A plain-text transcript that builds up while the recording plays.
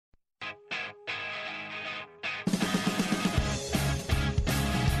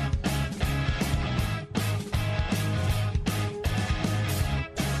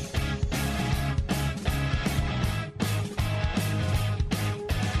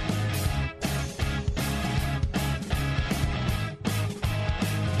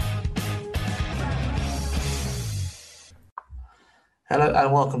Hello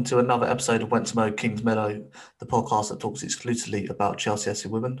and welcome to another episode of Went to Mow Kingsmeadow, the podcast that talks exclusively about Chelsea FC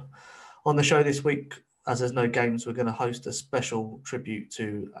women. On the show this week, as there's no games, we're going to host a special tribute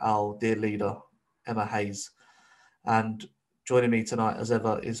to our dear leader, Emma Hayes. And joining me tonight, as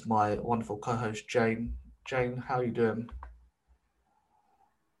ever, is my wonderful co-host, Jane. Jane, how are you doing?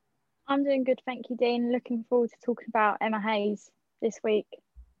 I'm doing good, thank you, Dean. Looking forward to talking about Emma Hayes this week.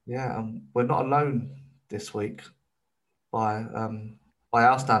 Yeah, we're not alone this week by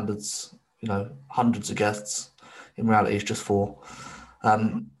our standards. You know, hundreds of guests. In reality, it's just four.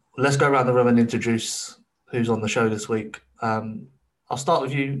 Let's go around the room and introduce who's on the show this week. I'll start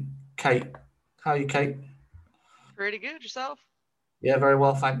with you, Kate. How are you, Kate? Pretty good. Yourself? Yeah, very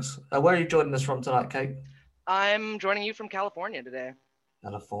well, thanks. Where are you joining us from tonight, Kate? I'm joining you from California today.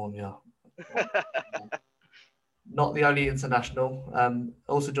 California. Not the only international.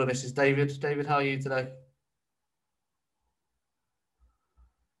 Also joining us is David. David, how are you today?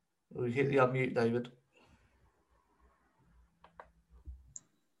 We hit the unmute, David.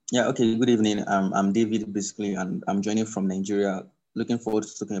 Yeah, okay, good evening. I'm David, basically, and I'm joining from Nigeria. Looking forward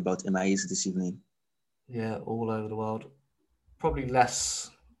to talking about MIAs this evening. Yeah, all over the world. Probably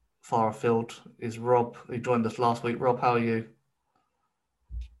less far afield is Rob, who joined us last week. Rob, how are you?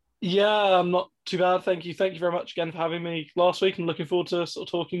 Yeah, I'm not too bad, thank you. Thank you very much again for having me last week. I'm looking forward to sort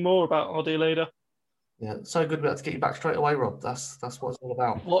of talking more about our dear leader. Yeah, so good to be able to get you back straight away, Rob. That's what it's all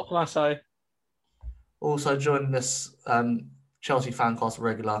about. What can I say? Also joining us, Chelsea Fancast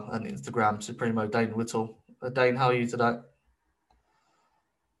regular and Instagram Supremo Dane Whittle. Dane, how are you today?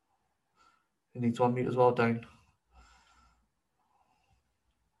 You need to unmute as well, Dane.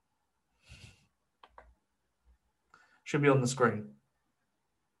 Should be on the screen.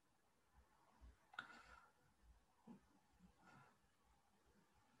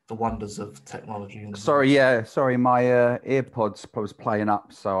 The wonders of technology. Sorry, my earpods was playing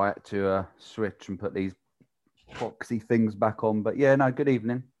up, so I had to switch and put these proxy things back on. But yeah, no, good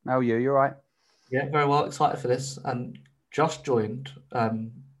evening. How are you? You all right? Yeah, very well. Excited for this. And just joined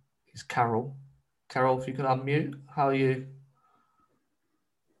is Carol. Carol, if you can unmute, how are you?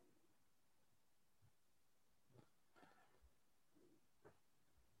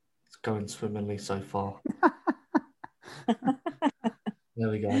 It's going swimmingly so far. There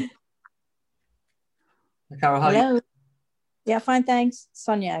we go. Carol, how are Hello. you? Yeah, fine, thanks.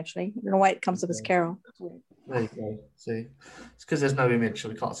 Sonia, actually. I don't know why it comes up as Carol. There you go. See, it's because there's no image, so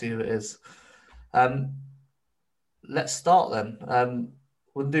we can't see who it is. Let's start then.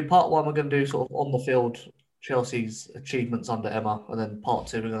 We'll do part one. We're going to do sort of on the field Chelsea's achievements under Emma, and then part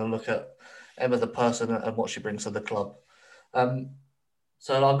two we're going to look at Emma the person and what she brings to the club.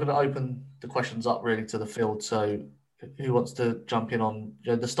 So I'm going to open the questions up really to the field. So who wants to jump in on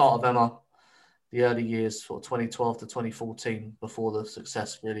the start of Emma, the early years, for 2012 to 2014, before the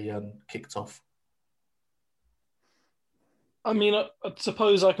success really kicked off? I mean, I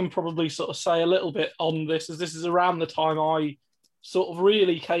suppose I can probably sort of say a little bit on this, as this is around the time I sort of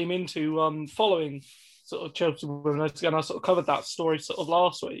really came into following sort of Chelsea women. Again, I sort of covered that story sort of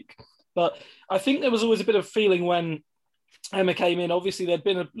last week. But I think there was always a bit of feeling when Emma came in. Obviously, there'd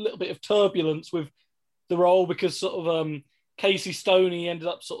been a little bit of turbulence with the role because sort of Casey Stoney ended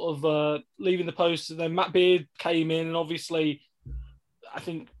up sort of leaving the post, and then Matt Beard came in, and obviously I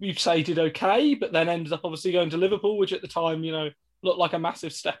think you'd say he did okay, but then ended up obviously going to Liverpool, which at the time, looked like a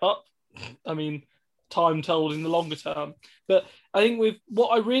massive step up. I mean, time told in the longer term. But I think with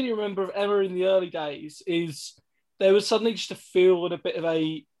what I really remember of Emma in the early days is there was suddenly just a feel and a bit of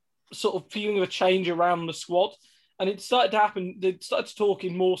a sort of feeling of a change around the squad. And it started to happen. They started to talk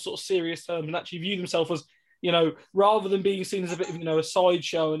in more sort of serious terms and actually view themselves as, rather than being seen as a bit of, a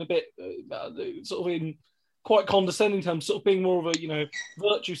sideshow and a bit sort of in quite condescending terms, sort of being more of a,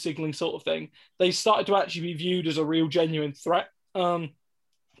 virtue signaling sort of thing. They started to actually be viewed as a real genuine threat. And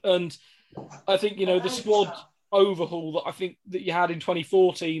I think, the squad overhaul that I think that you had in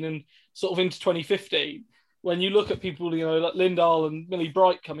 2014 and sort of into 2015, when you look at people, like Lindahl and Millie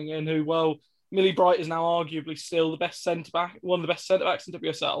Bright coming in, who, Millie Bright is now arguably still the best centre-back, one of the best centre-backs in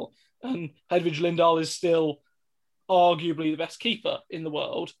WSL, and Hedvig Lindahl is still arguably the best keeper in the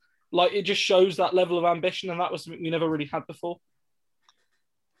world. Like, it just shows that level of ambition, and that was something we never really had before.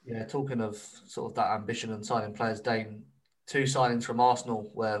 Yeah, talking of sort of that ambition and signing players, Dane, 2 signings from Arsenal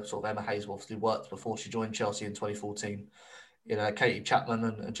where sort of Emma Hayes obviously worked before she joined Chelsea in 2014. Katie Chapman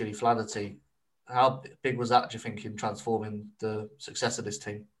and Julie Flaherty. How big was that, do you think, in transforming the success of this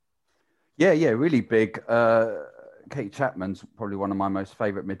team? Yeah, really big. Kate Chapman's probably one of my most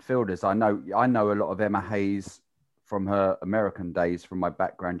favourite midfielders. I know a lot of Emma Hayes from her American days, from my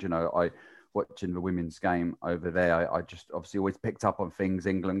background. I watching the women's game over there. I just obviously always picked up on things,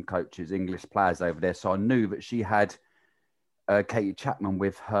 England coaches, English players over there. So I knew that she had Katie Chapman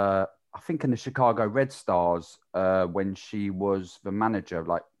with her, I think in the Chicago Red Stars when she was the manager,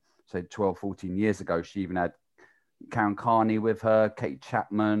 like say 12, 14 years ago. She even had Karen Carney with her, Katie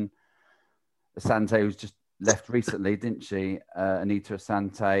Chapman, Asante, who's just left recently, didn't she? Anita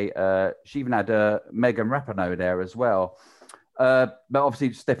Asante. She even had Megan Rapinoe there as well. But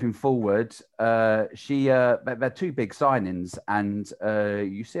obviously, stepping forward, they're two big signings, and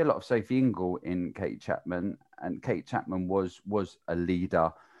you see a lot of Sophie Ingle in Katie Chapman, and Katie Chapman was a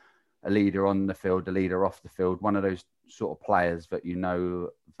leader on the field, a leader off the field, one of those sort of players that you know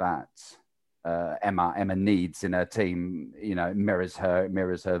that Emma needs in her team. You know, it mirrors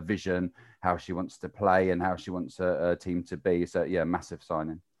her vision, how she wants to play, and how she wants her team to be. So yeah, massive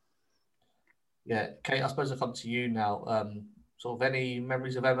signing. Yeah, Kate, I suppose I'll come to you now. Sort of any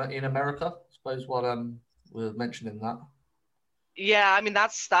memories of Emma in America? I suppose what we're mentioning that. Yeah, I mean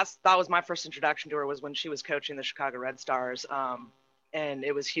that was my first introduction to her, was when she was coaching the Chicago Red Stars, and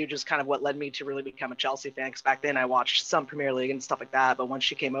it was huge. It's kind of what led me to really become a Chelsea fan, because back then I watched some Premier League and stuff like that, but once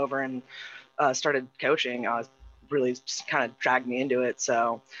she came over and started coaching, really just kind of dragged me into it.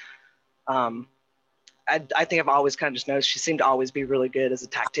 So I think I've always kind of just noticed she seemed to always be really good as a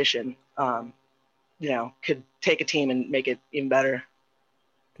tactician. You know, could take a team and make it even better.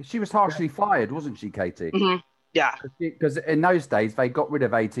 She was harshly fired, wasn't she, Katie? Mm-hmm. Yeah. Because in those days, they got rid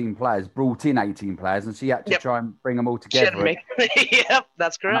of 18 players, brought in 18 players, and she had to try and bring them all together. Yep,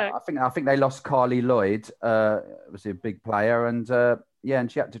 that's correct. I think they lost Carly Lloyd, was a big player, and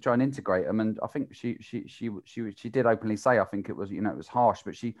and she had to try and integrate them. And I think she did openly say, I think it was, it was harsh,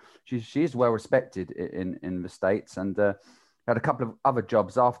 but she is well respected in the States, and had a couple of other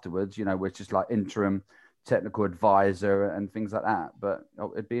jobs afterwards, which is like interim technical advisor and things like that. But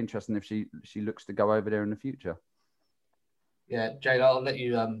it'd be interesting if she looks to go over there in the future. Yeah, Jade, I'll let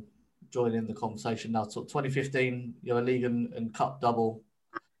you join in the conversation now. So 2015, you're a league and cup double.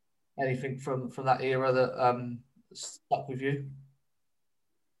 Anything from that era that stuck with you?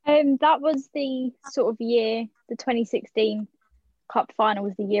 That was the sort of year, the 2016 cup final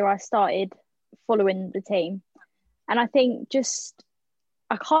was the year I started following the team. And I think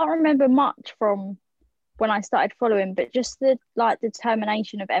I can't remember much from when I started following, but just the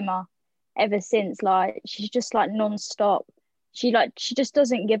determination of Emma ever since, like she's just like non-stop. She just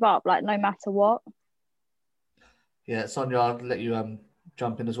doesn't give up, like no matter what. Yeah, Sonia, I'll let you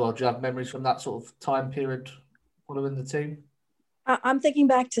jump in as well. Do you have memories from that sort of time period following the team? I'm thinking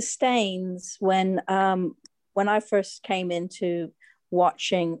back to Staines when I first came into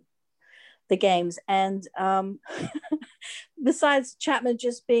watching the games, and besides Chapman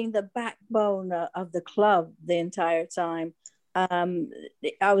just being the backbone of the club the entire time,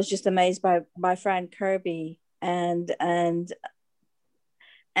 I was just amazed by Fran Kirby and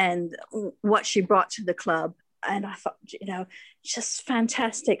what she brought to the club. And I thought, just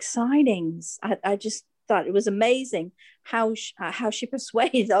fantastic signings. I just thought it was amazing how she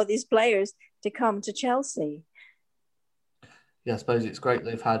persuaded all these players to come to Chelsea. Yeah, I suppose it's great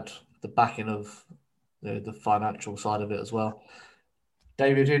they've had the backing of the financial side of it as well.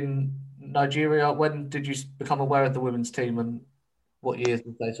 David, in Nigeria, when did you become aware of the women's team, and what years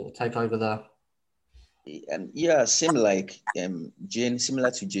did they sort of take over there? Yeah, same like Jane,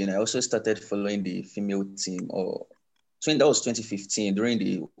 similar to Jane. I also started following the female team, that was 2015 during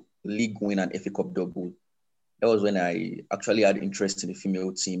the league win and FA Cup double. That was when I actually had interest in the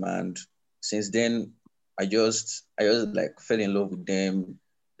female team, and since then I just like fell in love with them,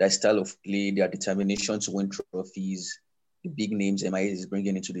 their style of play, their determination to win trophies, the big names MIA is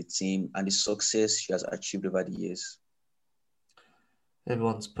bringing into the team, and the success she has achieved over the years.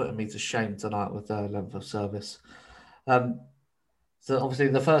 Everyone's putting me to shame tonight with their length of service. So obviously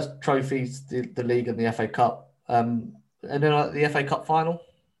the first trophies, the league and the FA Cup, and then the FA Cup final.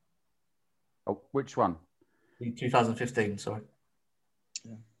 Oh, which one? The 2015, sorry.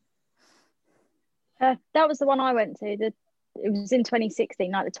 Yeah. That was the one I went to. It was in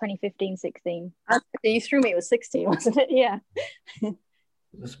 2016, like the 2015-16. You threw me. It was 16, wasn't it? Yeah.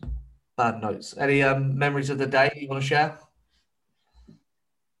 That's bad notes. Any memories of the day you want to share?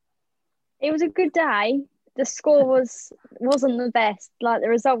 It was a good day. The score wasn't the best. Like the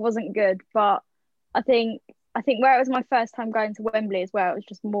result wasn't good, but I think where it was my first time going to Wembley as well, it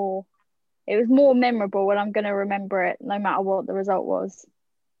was more memorable, and I'm going to remember it no matter what the result was.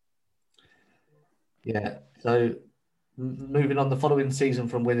 Yeah. So moving on, the following season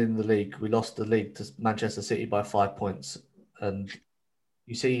from winning the league, we lost the league to Manchester City by 5 points, and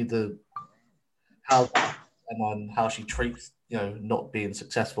you see how she treats not being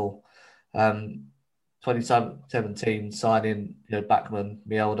successful. 2017 signing Backman,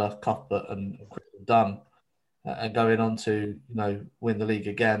 Mielda, Cuthbert, and Crystal Dunn, and going on to win the league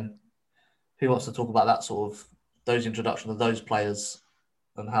again. Who wants to talk about that sort of those introduction of those players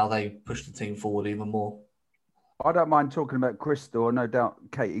and how they push the team forward even more? I don't mind talking about Crystal. No doubt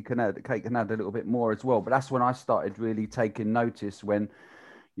Kate can add a little bit more as well. But that's when I started really taking notice when,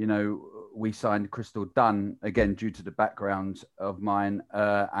 we signed Crystal Dunn, again, due to the background of mine.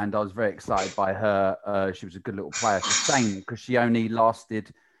 And I was very excited by her. She was a good little player. It's the same because she only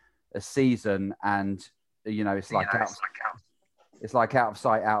lasted a season. And, it's like out of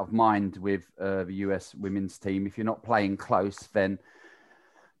sight, out of mind with the US women's team. If you're not playing close, then...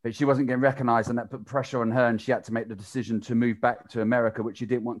 But she wasn't getting recognised, and that put pressure on her, and she had to make the decision to move back to America, which she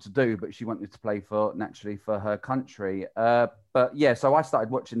didn't want to do, but she wanted to play naturally for her country. But yeah, so I started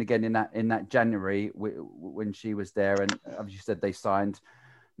watching again in that January when she was there, and as you said, they signed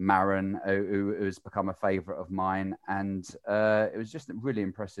Marin, who has become a favourite of mine, and it was just a really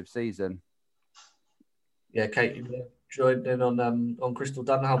impressive season. Yeah, Kate, you joined in on Crystal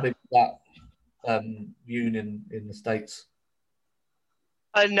Dunn. How big is that union in the States?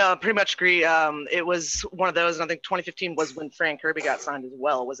 No, pretty much agree. It was one of those, and I think 2015 was when Fran Kirby got signed as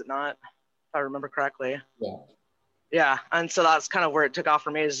well, was it not? If I remember correctly. Yeah. Yeah, and so that's kind of where it took off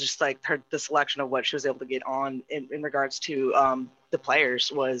for me, is just like the selection of what she was able to get on in regards to the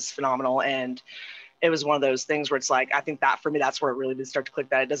players was phenomenal. And it was one of those things where it's like, I think that for me, that's where it really did start to click,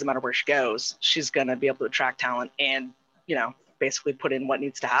 that it doesn't matter where she goes, she's going to be able to attract talent and, basically put in what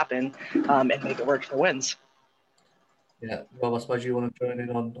needs to happen and make it work for wins. Yeah, well, I suppose you want to join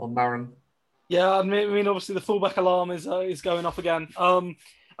in on Marin. Yeah, I mean, obviously the fullback alarm is going off again.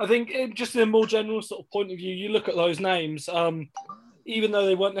 I think just in a more general sort of point of view, you look at those names, even though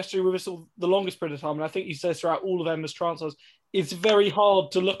they weren't necessarily with us the longest period of time, and I think you said throughout all of them as transfers, it's very hard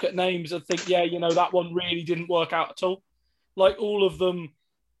to look at names and think, yeah, that one really didn't work out at all. Like, all of them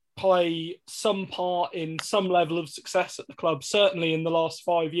play some part in some level of success at the club, certainly in the last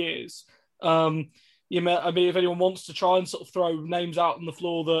 5 years. If anyone wants to try and sort of throw names out on the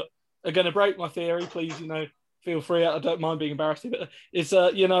floor that are going to break my theory, please, feel free. I don't mind being embarrassed, but it's,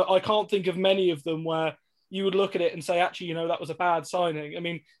 I can't think of many of them where you would look at it and say, actually, that was a bad signing. I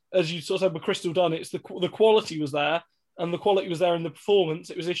mean, as you sort of said with Crystal Dunn, it's the quality was there, and the quality was there in the performance.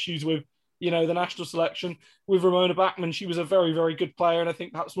 It was issues with, the national selection. With Ramona Backman, she was a very, very good player, and I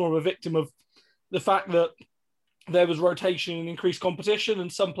think that's more of a victim of the fact that there was rotation and increased competition,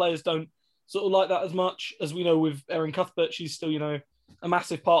 and some players don't sort of like that as much. As we know with Erin Cuthbert, she's still, a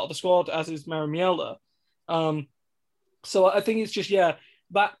massive part of the squad, as is Marin Mielda. So I think it's just,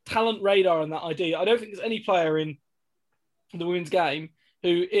 that talent radar and that idea. I don't think there's any player in the women's game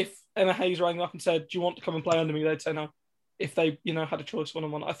who, if Emma Hayes rang them up and said, do you want to come and play under me, they'd say no, if they, had a choice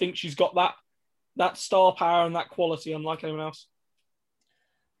one-on-one. I think she's got that star power and that quality unlike anyone else.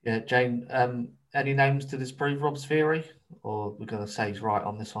 Yeah, Jane, any names to disprove Rob's theory? Or we're going to say he's right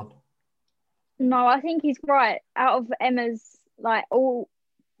on this one? No, I think he's right. Out of Emma's, all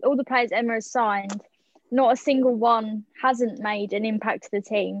the players Emma has signed, not a single one hasn't made an impact to the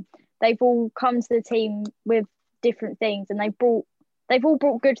team. They've all come to the team with different things, and they've all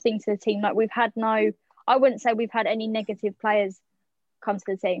brought good things to the team. Like, I wouldn't say we've had any negative players come to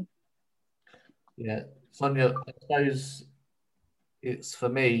the team. Yeah, Sonia, I suppose it's, for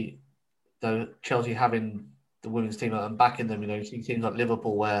me, though, Chelsea having the women's team and backing them. You see teams like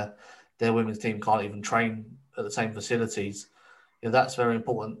Liverpool where their women's team can't even train at the same facilities. That's very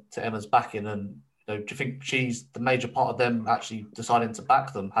important to Emma's backing. And do you think she's the major part of them actually deciding to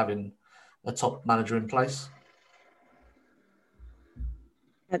back them, having a top manager in place?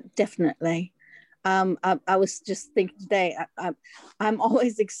 Definitely. I was just thinking today, I'm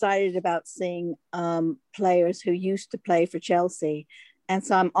always excited about seeing players who used to play for Chelsea. And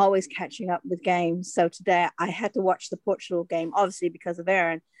so I'm always catching up with games. So today I had to watch the Portugal game, obviously because of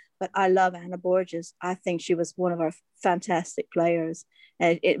Erin, but I love Ana Borges. I think she was one of our fantastic players.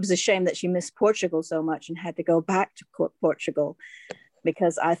 And it was a shame that she missed Portugal so much and had to go back to Portugal,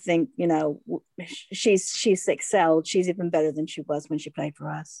 because I think, she's excelled. She's even better than she was when she played for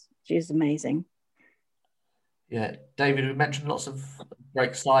us. She's amazing. Yeah, David, we mentioned lots of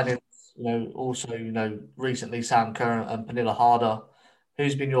great signings. Also, recently Sam Kerr and Pernilla Harder.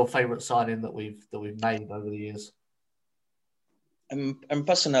 Who's been your favourite signing that we've made over the years?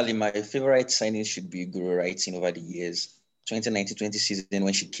 Personally, my favorite signing should be Guru Writing over the years. 2019-20 season,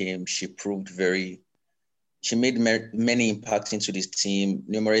 when she came, she made many impacts into this team,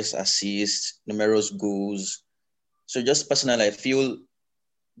 numerous assists, numerous goals. So just personally, I feel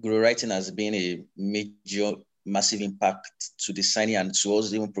Guru Writing has been a major massive impact to the signing and to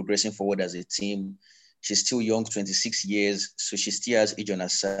us even progressing forward as a team. She's still young, 26 years, so she still has age on her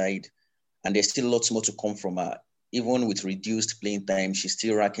side. And there's still lots more to come from her. Even with reduced playing time, she's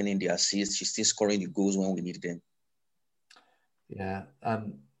still racking in the assists. She's still scoring the goals when we need them. Yeah,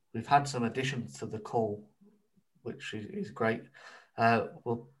 we've had some additions to the call, which is great.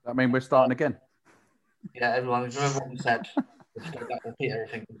 We're starting again. Yeah, everyone, remember what we said. We'll just go back and repeat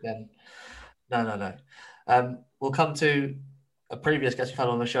everything again. No. We'll come to a previous guest we've had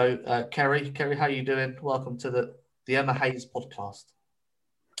on the show, Kerry. Kerry, how are you doing? Welcome to the Emma Hayes podcast.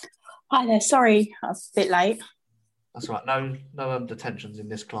 Hi there. Sorry, I was a bit late. That's right. No detentions in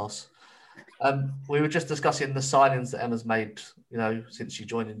this class. We were just discussing the signings that Emma's made, since she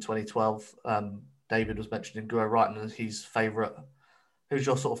joined in 2012. David was mentioning Guro Reitman as his favourite. Who's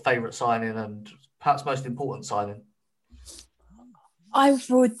your sort of favourite signing and perhaps most important signing? I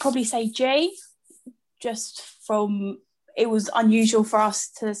would probably say G, it was unusual for us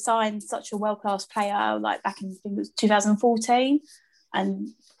to sign such a world-class player like back in, I think it was 2014, and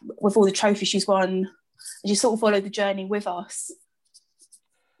with all the trophies she's won, she sort of followed the journey with us.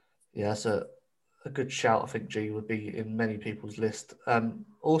 Yeah, so a good shout. I think G would be in many people's list.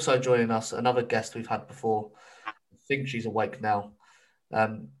 Also joining us, another guest we've had before. I think she's awake now.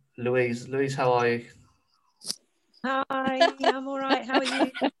 Louise, how are you? Hi, I'm all right. How are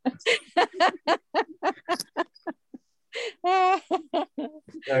you?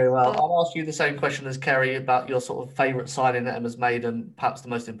 Very well. I'll ask you the same question as Kerry about your sort of favourite signing that Emma's made and perhaps the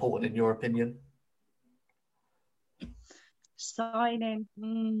most important in your opinion. Signing.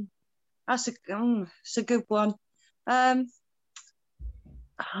 It's a good one.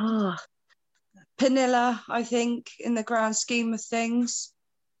 Pernilla, I think, in the grand scheme of things.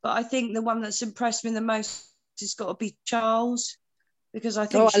 But I think the one that's impressed me the most has got to be Charles, because I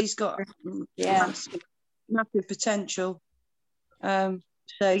think she's got massive potential. So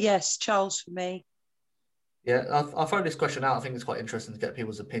yes, Charles for me. Yeah, I'll throw this question out. I think it's quite interesting to get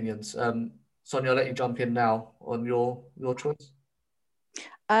people's opinions. Sonia, I'll let you jump in now on your choice.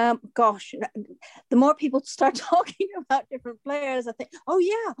 Gosh, the more people start talking about different players, I think, oh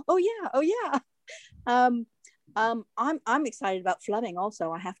yeah. I'm excited about Fleming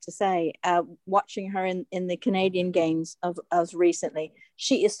also, I have to say. Watching her in the Canadian games of recently,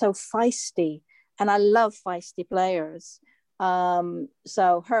 she is so feisty, and I love feisty players.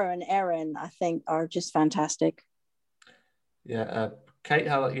 So her and Erin, I think, are just fantastic. Yeah, Kate,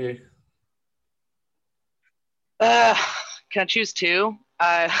 how about you? Can I choose two?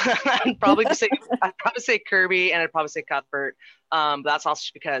 I'd probably say Kirby, and I'd probably say Cuthbert. But that's also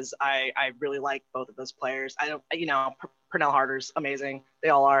just because I really like both of those players. I don't, Pernell Harder's amazing. They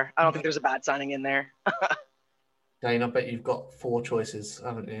all are. I don't think there's a bad signing in there. Dane, I bet you've got 4 choices,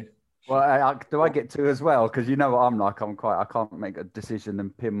 haven't you? Well, do I get 2 as well? Because you know what I'm like. I can't make a decision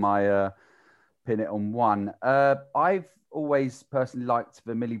and pin it on one. I've always personally liked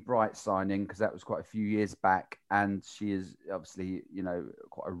the Millie Bright signing because that was quite a few years back, and she is obviously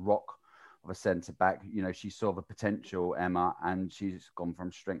quite a rock of a centre back. She saw the potential, Emma, and she's gone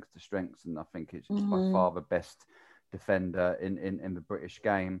from strength to strength, and I think it's by far the best defender in the British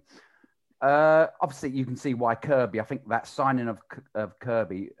game. Obviously, you can see why Kirby. I think that signing of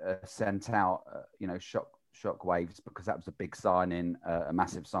Kirby sent out shock waves, because that was a big signing, a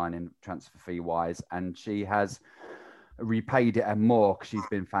massive signing transfer fee wise, and she has repaid it and more because she's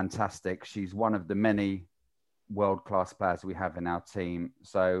been fantastic. She's one of the many world-class players we have in our team.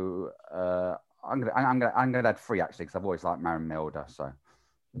 So I'm gonna add 3 actually, because I've always liked Maren Milder. So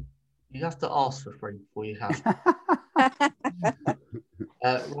you have to ask for 3 before you have.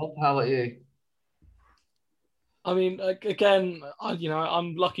 Rob, how about you? I mean, again,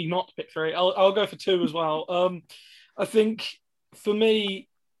 I'm lucky not to pick 3. I'll go for 2 as well. I think for me,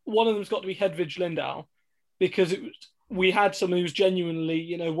 one of them's got to be Hedvig Lindahl, because we had someone who was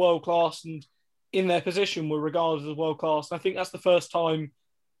genuinely, world class, and in their position were regarded as world class. And I think that's the first time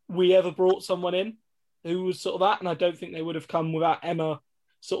we ever brought someone in who was sort of that. And I don't think they would have come without Emma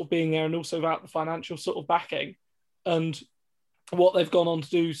sort of being there, and also without the financial sort of backing. And what they've gone on to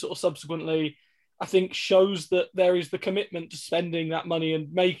do sort of subsequently, I think, shows that there is the commitment to spending that money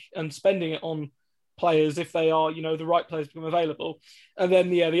and spending it on players if they are, the right players become available. And then,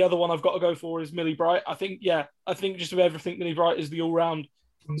 the other one I've got to go for is Millie Bright. I think just with everything, Millie Bright is the all-round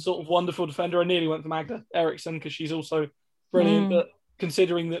sort of wonderful defender. I nearly went for Magda Eriksson because she's also brilliant, but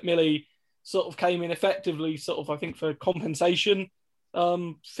considering that Millie sort of came in effectively sort of, I think, for compensation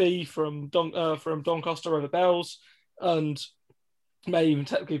fee from Doncaster over Bells, and may even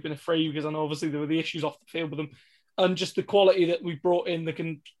technically been a free, because I know obviously there were the issues off the field with them, and just the quality that we brought in,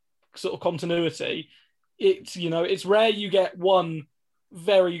 the sort of continuity. it's rare you get one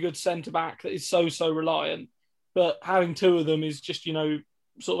very good centre back that is so reliant, but having two of them is just sort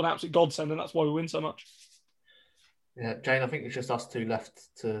of an absolute godsend, and that's why we win so much. Yeah, Jane, I think it's just us two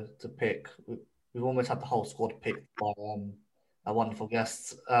left to pick. We've almost had the whole squad picked by our wonderful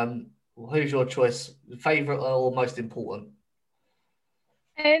guests. Who's your choice? Favourite or most important?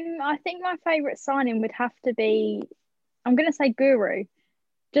 I think my favourite signing would have to be, I'm going to say Guru.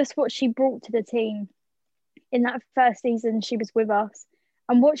 Just what she brought to the team in that first season she was with us,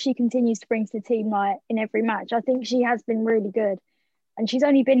 and what she continues to bring to the team like in every match. I think she has been really good, and she's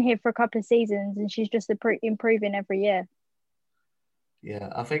only been here for a couple of seasons, and she's just improving every year. Yeah,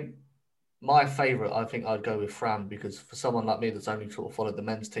 I think my favourite, I think I'd go with Fran, because for someone like me that's only sort of followed the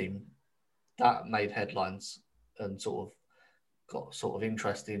men's team, that made headlines and sort of got sort of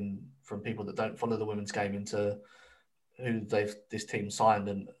interest in from people that don't follow the women's game into who this team signed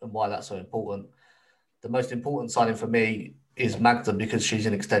and why that's so important. The most important signing for me is Magda, because she's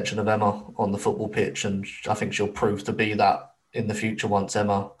an extension of Emma on the football pitch, and I think she'll prove to be that in the future once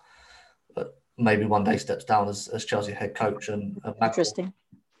Emma maybe one day steps down as Chelsea head coach, and Magda Interesting.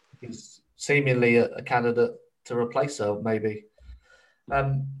 is seemingly a candidate to replace her, maybe.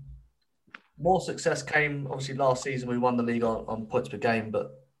 More success came, obviously, last season. We won the league on points per game,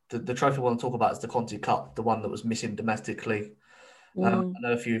 but the trophy I want to talk about is the Conti Cup, the one that was missing domestically. I know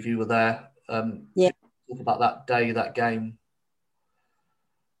a few of you were there. Yeah. Talk about that day, that game.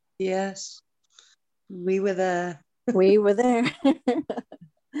 Yes, we were there. We were there.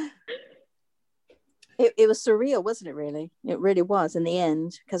 It was surreal, wasn't it, really? It really was in the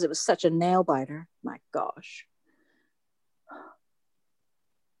end, because it was such a nail biter. My gosh.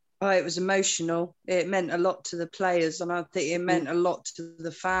 Oh, it was emotional. It meant a lot to the players, and I think it meant a lot to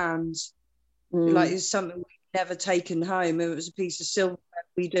the fans. Like, it's something we've never taken home. It was a piece of silver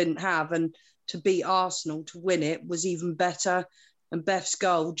we didn't have, and to beat Arsenal, to win it, was even better. And Beth's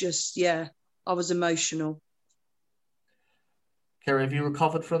goal, I was emotional. Kerry, have you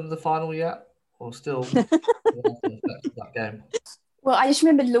recovered from the final yet? Or still that game? Well, I just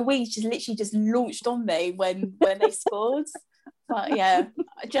remember Louise literally just launched on me when they scored. But yeah,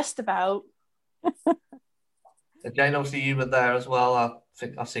 just about. Jane, obviously you were there as well. I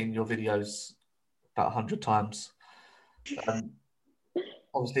think I've seen your videos about 100 times.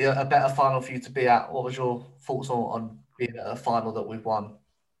 Obviously, a better final for you to be at. What was your thoughts on being at a final that we've won?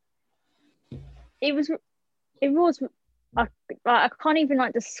 It was. I can't even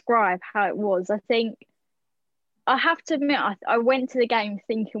describe how it was. I think I have to admit, I went to the game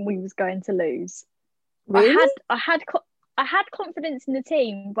thinking we was going to lose. Really? I had confidence in the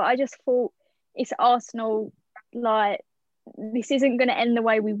team, but I just thought it's Arsenal. Like, this isn't going to end the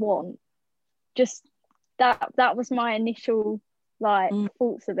way we want. Just that was my initial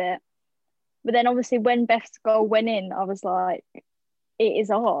thoughts of it. But then obviously when Beth's goal went in, I was like, it is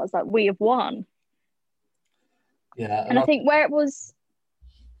ours. Like, we have won. Yeah, and I think where it was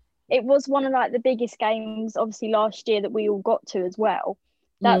one of the biggest games, obviously last year, that we all got to as well.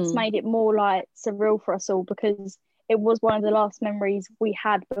 That's made it more surreal for us all, because it was one of the last memories we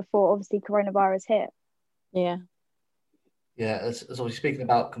had before obviously coronavirus hit. Yeah. Yeah, as obviously speaking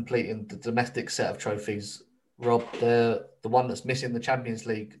about completing the domestic set of trophies, Rob, the one that's missing the Champions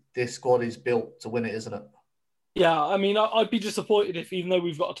League, this squad is built to win it, isn't it? Yeah, I mean, I'd be disappointed if, even though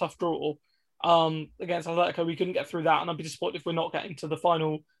we've got a tough draw against Atletico, we couldn't get through that, and I'd be disappointed if we're not getting to the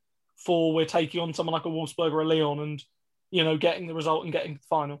final four. We're taking on someone like a Wolfsburg or a Lyon, and getting the result and getting to the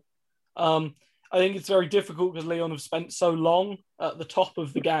final. I think it's very difficult because Lyon have spent so long at the top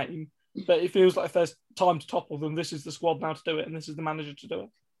of the game, but it feels like if there's time to topple them, this is the squad now to do it, and this is the manager to do it.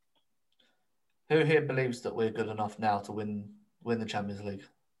 Who here believes that we're good enough now to win the Champions League?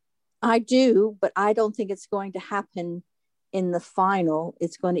 I do, but I don't think it's going to happen in the final.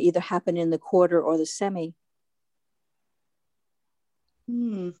 It's going to either happen in the quarter or the semi.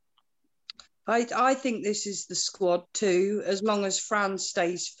 I think this is the squad too, as long as Fran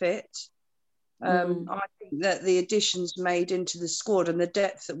stays fit. I think that the additions made into the squad and the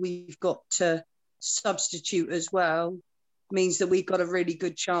depth that we've got to substitute as well means that we've got a really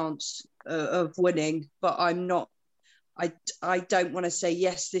good chance of winning. But I'm not, I don't want to say,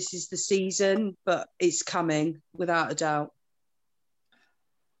 yes, this is the season, but it's coming without a doubt.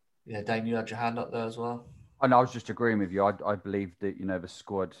 Yeah, Dane, you had your hand up there as well. And I was just agreeing with you. I believe that the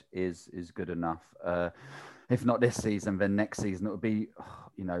squad is good enough. If not this season, then next season. It would be,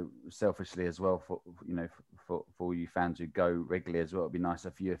 selfishly as well for you fans who go regularly as well. It'd be nicer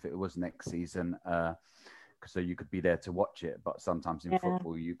for you if it was next season, so you could be there to watch it. But sometimes in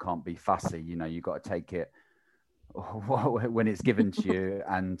football, you can't be fussy. You got to take it when it's given to you.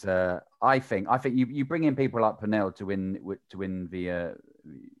 And I think you bring in people like Pernell to win the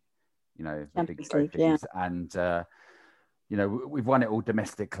the big trophies, yeah. and we've won it all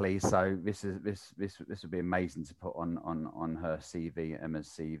domestically. So this would be amazing to put on her CV, Emma's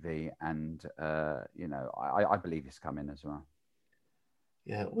CV, and I believe it's coming as well.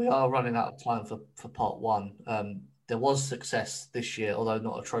 Yeah, we are running out of time for part one. There was success this year, although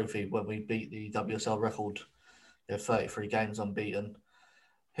not a trophy, when we beat the WSL record. 33 games unbeaten.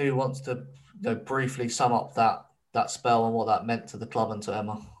 Who wants to briefly sum up that spell and what that meant to the club and to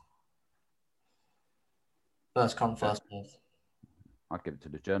Emma? First come, first served. I'd give it to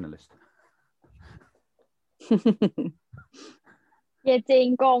the journalist. Yeah,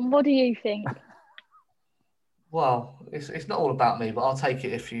 Dean, go on. What do you think? Well, it's not all about me, but I'll take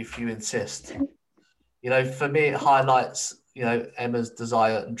it if you insist. For me, it highlights Emma's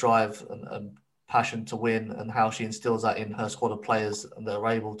desire and drive and passion to win, and how she instills that in her squad of players, and they're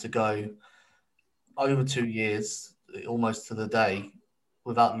able to go over 2 years, almost to the day,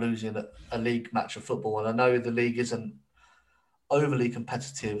 without losing a league match of football. And I know the league isn't overly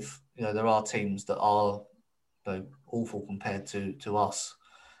competitive. There are teams that are awful compared to us,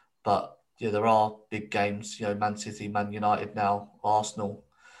 but there are big games. Man City, Man United now, Arsenal.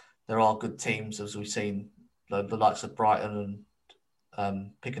 There are good teams, as we've seen, the likes of Brighton,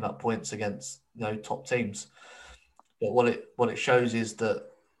 and picking up points against top teams. But what it shows is that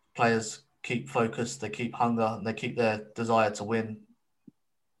players keep focused, they keep hunger, and they keep their desire to win.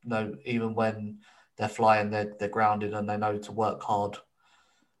 Even when they're flying, they're grounded, and they know to work hard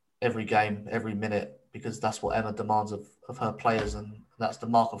every game, every minute, because that's what Emma demands of her players, and that's the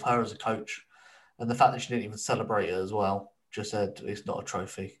mark of her as a coach. And the fact that she didn't even celebrate it as well, just said it's not a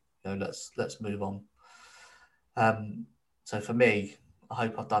trophy. Let's move on. So for me, I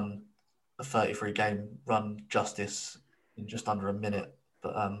hope I've done a 33 game run justice in just under a minute.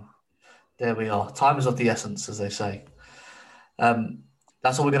 But there we are. Time is of the essence, as they say.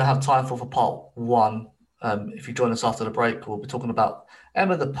 That's all we're going to have time for part one. If you join us after the break, we'll be talking about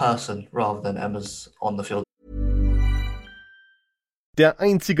Emma the person rather than Emma's on the field. Der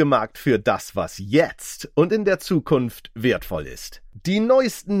einzige Markt für das, was jetzt und in der Zukunft wertvoll ist. Die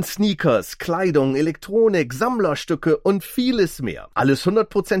neuesten Sneakers, Kleidung, Elektronik, Sammlerstücke und vieles mehr. Alles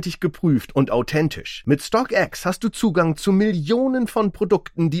 100%ig geprüft und authentisch. Mit StockX hast du Zugang zu Millionen von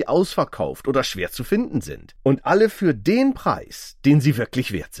Produkten, die ausverkauft oder schwer zu finden sind. Und alle für den Preis, den sie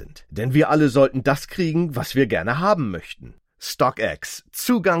wirklich wert sind. Denn wir alle sollten das kriegen, was wir gerne haben möchten. StockX.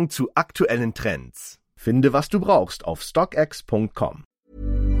 Zugang zu aktuellen Trends. Finde, was du brauchst auf stockx.com.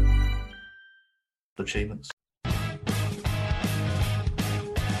 Achievements.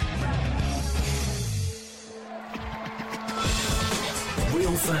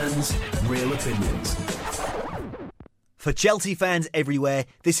 Real fans, real opinions. For Chelsea fans everywhere,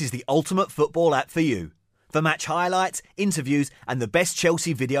 this is the ultimate football app for you. For match highlights, interviews, and the best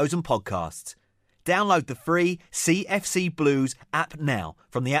Chelsea videos and podcasts. Download the free CFC Blues app now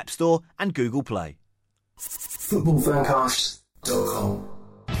from the App Store and Google Play. Footballfancast.com.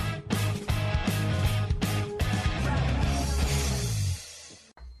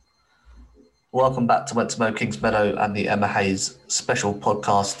 Welcome back to Went to Mow Kingsmeadow and the Emma Hayes special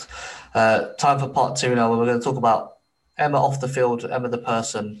podcast. Time for part two now, where we're going to talk about Emma off the field, Emma the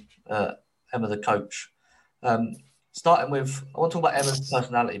person, Emma the coach. Starting with, I want to talk about Emma's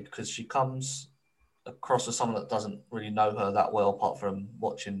personality, because she comes across as someone that doesn't really know her that well, apart from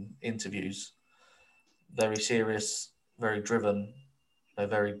watching interviews. Very serious, very driven,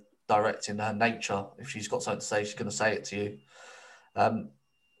 very direct in her nature. If she's got something to say, she's going to say it to you.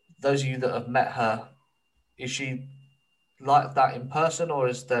 Those of you that have met her, is she like that in person, or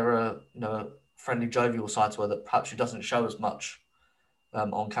is there a friendly, jovial side to her that perhaps she doesn't show as much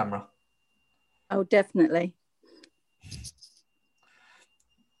on camera? Oh, definitely.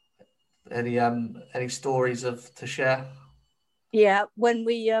 Any stories to share? Yeah, when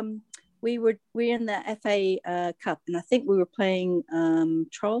we were in the FA Cup, and I think we were playing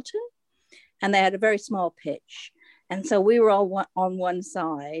Charlton, and they had a very small pitch. And so we were all on one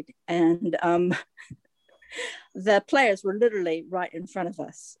side, and the players were literally right in front of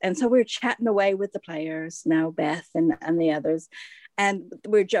us. And so we were chatting away with the players, now Beth and the others, and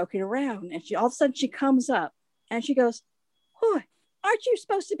we were joking around. And all of a sudden she comes up and she goes, "Oh, aren't you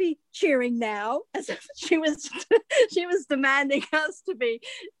supposed to be cheering now?" As if she was demanding us to be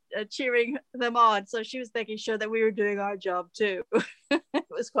cheering them on. So she was making sure that we were doing our job too. It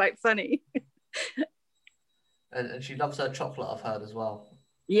was quite funny. And she loves her chocolate, I've heard, as well.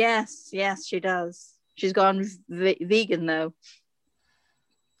 Yes, she does. She's gone vegan, though.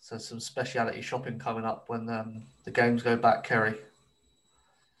 So some speciality shopping coming up when the games go back, Kerry.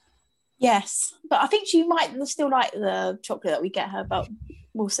 Yes, but I think she might still like the chocolate that we get her, but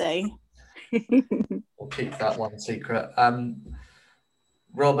we'll see. We'll keep that one secret.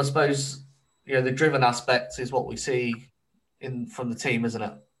 Rob, I suppose the driven aspect is what we see from the team, isn't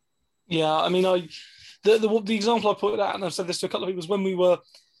it? Yeah, I mean, the example I put out, and I've said this to a couple of people, was when we were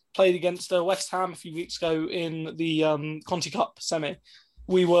played against West Ham a few weeks ago in the Conti Cup semi.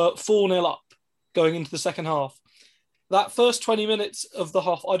 We were 4-0 up going into the second half. That first 20 minutes of the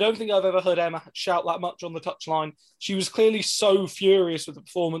half, I don't think I've ever heard Emma shout that much on the touchline. She was clearly so furious with the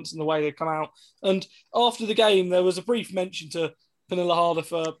performance and the way they'd come out. And after the game, there was a brief mention to Pernilla Harder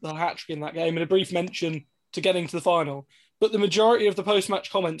for the hat-trick in that game and a brief mention to getting to the final. But the majority of the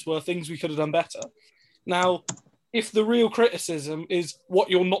post-match comments were things we could have done better. Now, if the real criticism is what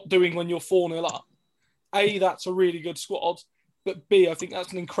you're not doing when you're 4-0 up, A, that's a really good squad. But B, I think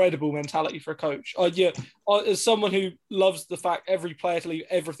that's an incredible mentality for a coach. As someone who loves the fact every player to leave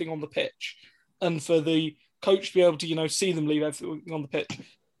everything on the pitch, and for the coach to be able to, see them leave everything on the pitch,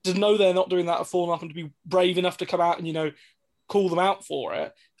 to know they're not doing that at 4-0 up and to be brave enough to come out and, call them out for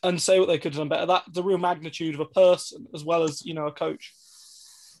it and say what they could have done better, that's the real magnitude of a person as well as, a coach.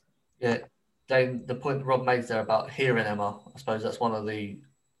 Yeah, Dane, the point Rob made there about hearing Emma, I suppose that's one of the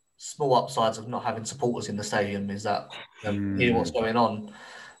small upsides of not having supporters in the stadium is that hear what's going on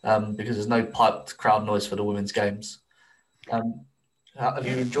because there's no piped crowd noise for the women's games. Have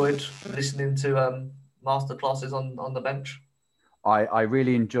you enjoyed listening to master classes on the bench? I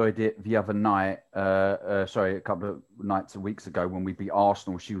really enjoyed it the other night. A couple of weeks ago when we beat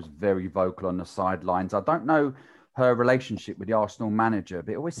Arsenal. She was very vocal on the sidelines. I don't know her relationship with the Arsenal manager,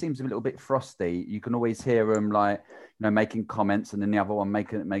 but it always seems a little bit frosty. You can always hear them making comments, and then the other one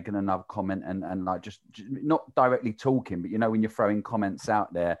making another comment, and like just not directly talking, but when you're throwing comments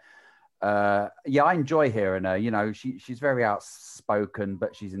out there. I enjoy hearing her. She's very outspoken,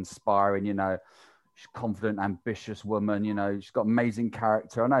 but she's inspiring. She's a confident, ambitious woman. She's got amazing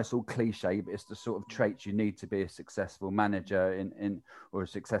character. I know it's all cliche, but it's the sort of traits you need to be a successful manager or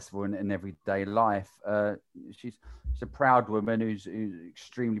successful in everyday life. She's a proud woman who's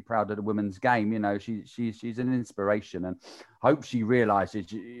extremely proud of the women's game. She's an inspiration, and I hope she realizes,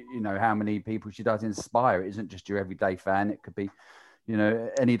 how many people she does inspire. It isn't just your everyday fan. It could be,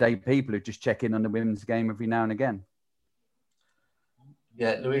 anyday people who just check in on the women's game every now and again.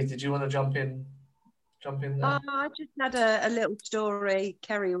 Yeah, Louise, did you want to jump in there? I just had a little story.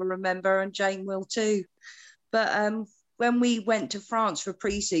 Kerry will remember, and Jane will too. But when we went to France for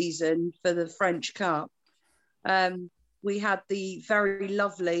pre-season for the French Cup, we had the very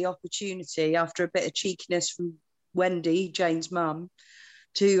lovely opportunity, after a bit of cheekiness from Wendy, Jane's mum,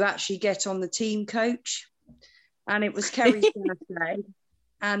 to actually get on the team coach. And it was Kerry's birthday.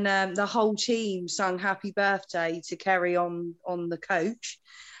 And the whole team sung happy birthday to Kerry on the coach.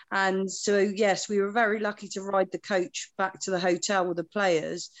 And so, yes, we were very lucky to ride the coach back to the hotel with the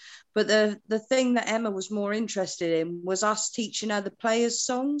players. But the thing that Emma was more interested in was us teaching her the players'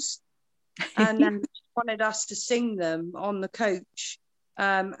 songs. And she wanted us to sing them on the coach.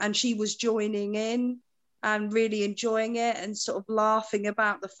 And she was joining in and really enjoying it and sort of laughing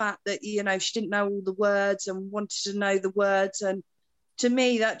about the fact that, she didn't know all the words and wanted to know the words. And to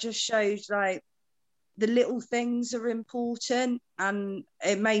me, that just shows the little things are important, and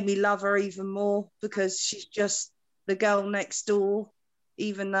it made me love her even more because she's just the girl next door,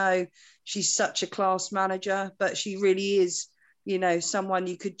 even though she's such a class manager, but she really is, someone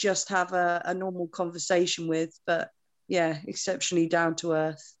you could just have a normal conversation with, but yeah, exceptionally down to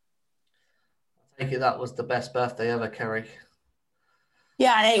earth. I take it that was the best birthday ever, Kerry.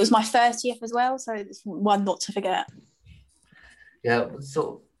 Yeah, and it was my 30th as well, so it's one not to forget. Yeah,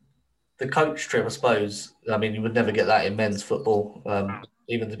 so the coach trip, I suppose, I mean, you would never get that in men's football,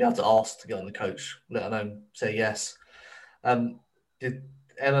 even to be able to ask to get on the coach, let alone say yes. Did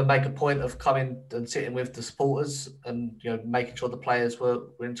Emma make a point of coming and sitting with the supporters and, making sure the players were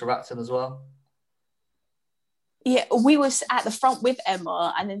interacting as well? Yeah, we was at the front with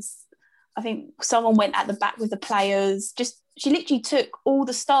Emma, and then I think someone went at the back with the players. She literally took all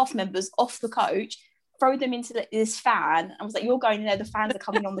the staff members off the coach, throw them into this fan. I was like, you're going in there, the fans are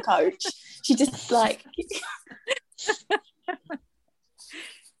coming on the coach. She just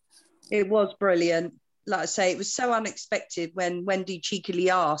It was brilliant. Like I say, it was so unexpected when Wendy cheekily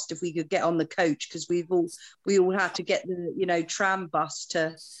asked if we could get on the coach, because we all had to get the tram bus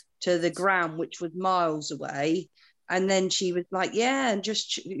to the ground, which was miles away. And then she was like, yeah, and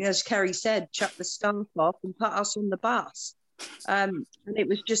just, as Kerry said, chuck the staff off and put us on the bus. And it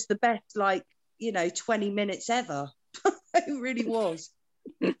was just the best 20 minutes ever. It really was.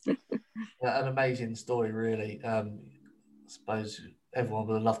 An amazing story, really. I suppose everyone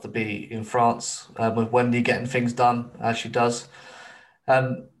would love to be in France with Wendy getting things done as she does.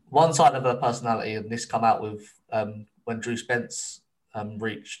 One side of her personality, and this come out with when Drew Spence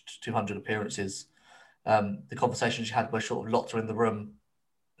reached 200 appearances, the conversation she had where she sort of locked her in the room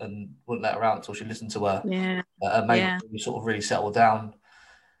and wouldn't let her out until she listened to her, made her sort of really settle down.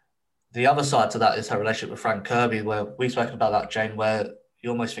 The other side to that is her relationship with Frank Kirby, where we've spoken about that, Jane, where you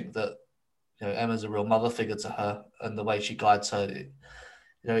almost think that Emma's a real mother figure to her, and the way she guides her,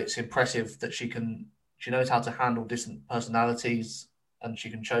 it's impressive that she knows how to handle different personalities, and she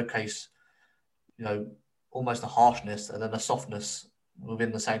can showcase, almost a harshness and then a softness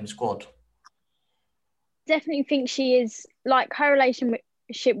within the same squad. Definitely think she is like her relationship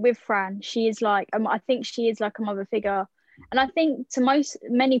with Fran. She is like, I think she is like a mother figure, and I think to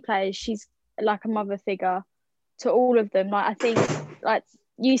many players, she's like a mother figure to all of them. Like I think, like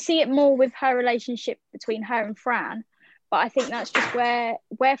you see it more with her relationship between her and Fran, but I think that's just where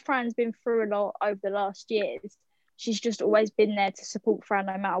Fran's been through a lot over the last years. She's just always been there to support Fran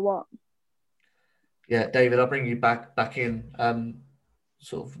no matter what. Yeah, David, I'll bring you back in.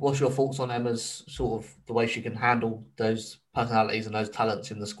 Sort of, what's your thoughts on Emma's sort of the way she can handle those personalities and those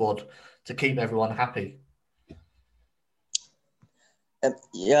talents in the squad to keep everyone happy?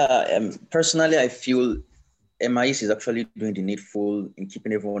 Personally, I feel MIS is actually doing the needful in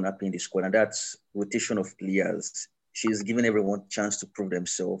keeping everyone happy in the squad, and that's rotation of players. She's giving everyone a chance to prove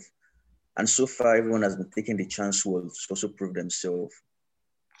themselves. And so far, everyone has been taking the chance to also prove themselves.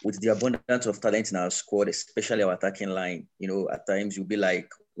 With the abundance of talent in our squad, especially our attacking line, at times you'll be like,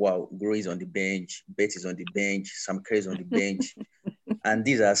 wow, Gro is on the bench, Bet is on the bench, Sam Kerr is on the bench. And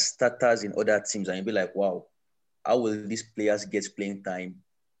these are starters in other teams. And you'll be like, wow, how will these players get playing time?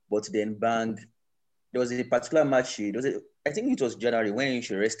 But then bang, there was a particular match, I think it was January, when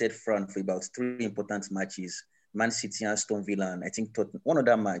she rested Fran for about 3 important matches, Man City and Aston Villa, and I think one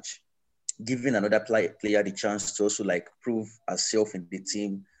other match, giving another player the chance to also like prove herself in the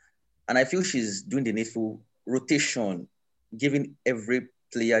team. And I feel she's doing the needful rotation, giving every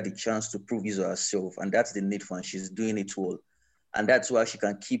player the chance to prove his or herself. And that's the needful, and she's doing it well. And that's why she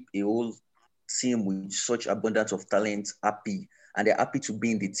can keep a whole team with such abundance of talent happy. And they're happy to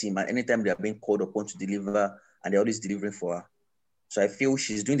be in the team. And anytime they're being called upon to deliver, and they're always delivering for her. So I feel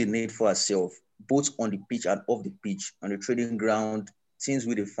she's doing the need for herself, both on the pitch and off the pitch, on the training ground, things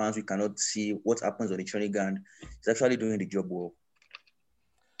with the fans we cannot see, what happens on the training ground. She's actually doing the job well.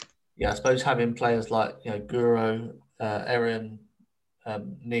 Yeah, I suppose having players like Guro, Erin,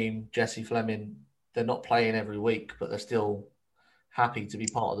 Neem, Jesse Fleming, they're not playing every week, but they're still happy to be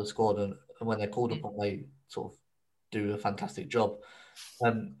part of the squad, and when they're called upon, they sort of do a fantastic job.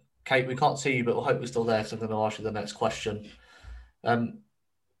 Kate, we can't see you, but we'll hope you're still there, because I'm going to ask you the next question.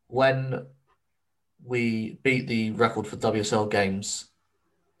 When we beat the record for WSL games,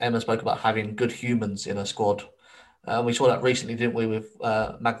 Emma spoke about having good humans in her squad. We saw that recently, didn't we, with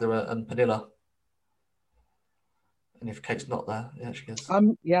Magda and Pernilla? And if Kate's not there, yeah, she is. I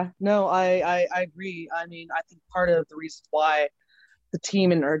agree. I mean, I think part of the reason why the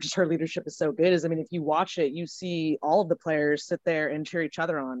team and just her leadership is so good is, I mean, if you watch it, you see all of the players sit there and cheer each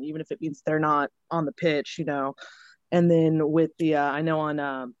other on, even if it means they're not on the pitch, And then with the, I know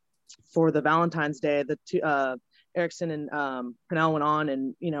on for the Valentine's Day, the two, Erickson and Pernell went on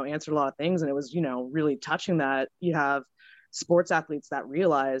and, answered a lot of things. And it was, really touching that you have sports athletes that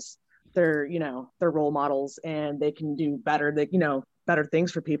realize they're role models and they can do better, better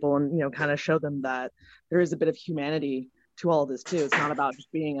things for people, and, kind of show them that there is a bit of humanity to all of this too. It's not about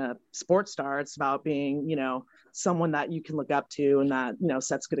just being a sports star. It's about being, someone that you can look up to and that,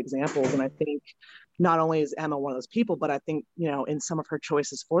 sets good examples. And I think not only is Emma one of those people, but I think, in some of her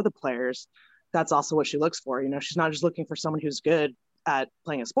choices for the players, that's also what she looks for. She's not just looking for someone who's good at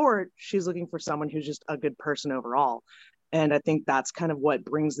playing a sport. She's looking for someone who's just a good person overall. And I think that's kind of what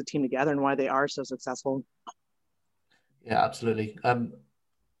brings the team together and why they are so successful. Yeah, absolutely.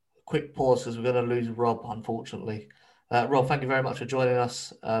 Quick pause because we're going to lose Rob, unfortunately. Rob, thank you very much for joining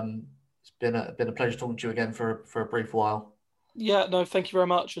us. It's been a pleasure talking to you again for a brief while. Yeah, no, thank you very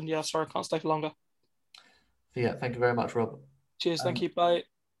much. And yeah, sorry, I can't stay for longer. Yeah, thank you very much, Rob. Cheers, thank you, bye.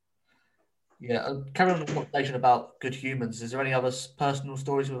 Yeah, carrying on the conversation about good humans, is there any other personal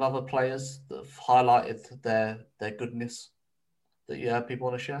stories with other players that have highlighted their goodness that people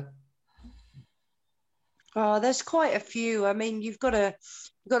want to share? There's quite a few. I mean, you've got to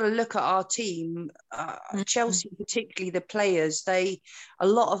look at our team. Chelsea, particularly the players, a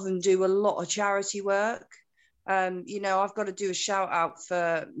lot of them do a lot of charity work. I've got to do a shout out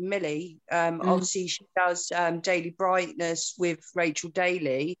for Millie. Obviously, she does Daily Brightness with Rachel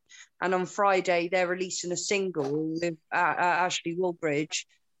Daly, and on Friday they're releasing a single with Ashley Woolbridge.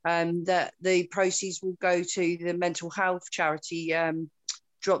 That the proceeds will go to the mental health charity,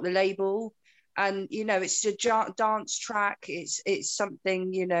 Drop the Label, and it's a dance track. It's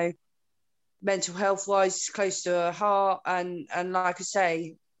something mental health wise close to her heart, and like I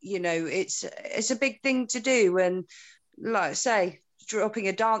say, it's a big thing to do, and like I say, dropping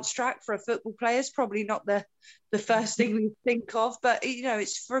a dance track for a football player is probably not the first thing we think of, but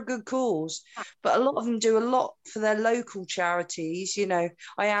it's for a good cause. But a lot of them do a lot for their local charities. I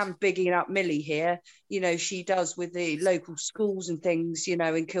am bigging up Millie here. She does with the local schools and things, in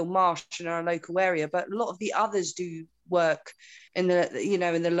Kilmarsh in our local area, but a lot of the others do work in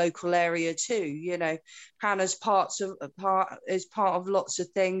the local area too. Hannah's part of lots of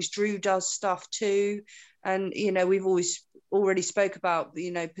things. Drew does stuff too, and we've already spoke about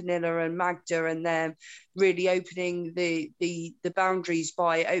Pernilla and Magda and them really opening the boundaries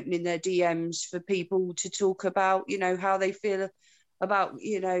by opening their DMs for people to talk about how they feel about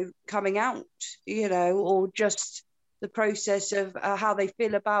coming out, or just the process of how they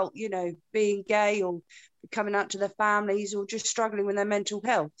feel about being gay, or coming out to their families, or just struggling with their mental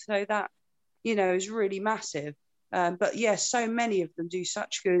health. So that is really massive. But yes, so many of them do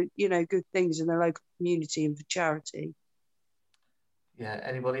such good things in their local community and for charity. Yeah.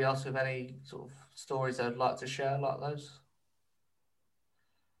 Anybody else with any sort of stories they'd like to share like those?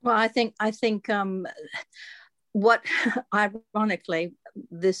 Well, I think what ironically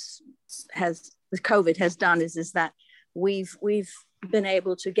COVID has done is that we've been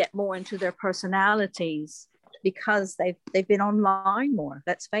able to get more into their personalities because they've been online more.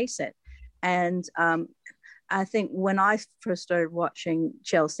 Let's face it. And I think when I first started watching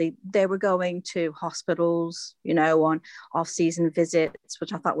Chelsea, they were going to hospitals, on off-season visits,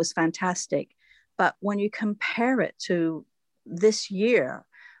 which I thought was fantastic. But when you compare it to this year,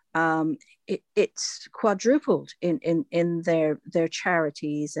 it's quadrupled in their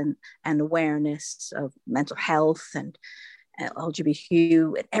charities and awareness of mental health and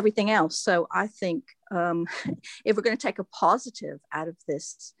LGBTQ and everything else. So I think if we're going to take a positive out of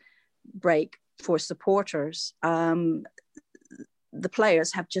this break for supporters, the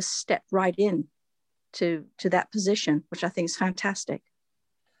players have just stepped right in to that position, which I think is fantastic.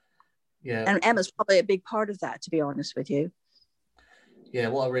 Yeah. And Emma's probably a big part of that, to be honest with you. Yeah,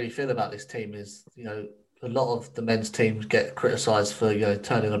 what I really feel about this team is, a lot of the men's teams get criticised for,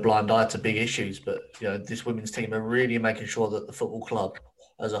 turning a blind eye to big issues, but, this women's team are really making sure that the football club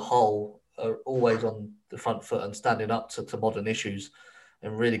as a whole are always on the front foot and standing up to modern issues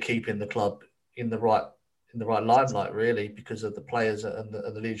and really keeping the club in the right limelight, really, because of the players and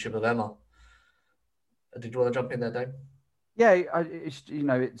the leadership of Emma. Did you want to jump in there, Dave? Yeah,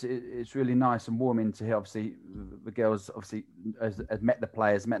 it's really nice and warming to hear. Obviously, the girls obviously has met the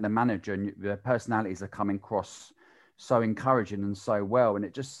players, met the manager, and their personalities are coming across so encouraging and so well. And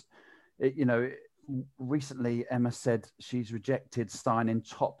recently Emma said she's rejected signing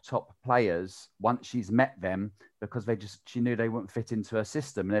top players once she's met them because she knew they wouldn't fit into her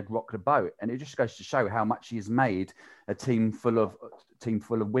system and they'd rock the boat. And it just goes to show how much she's made a team full of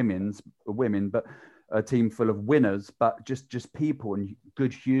women, but a team full of winners, but just people and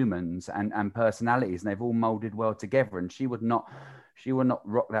good humans and personalities, and they've all molded well together. And she would not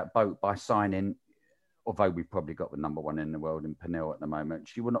rock that boat by signing, although we've probably got the number one in the world in Pernille at the moment.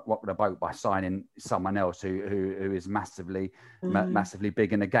 She would not rock the boat by signing someone else who is massively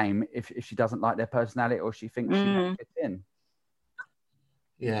big in the game if she doesn't like their personality or she thinks she won't fit in.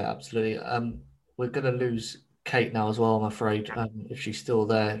 Yeah, absolutely. We're going to lose Kate now as well, I'm afraid. If she's still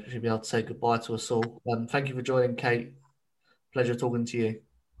there, she'll be able to say goodbye to us all. Thank you for joining, Kate. Pleasure talking to you.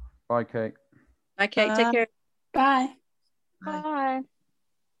 Bye, Kate. Bye, Kate. Take care. Bye. Bye.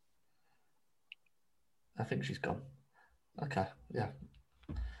 I think she's gone. Okay, yeah.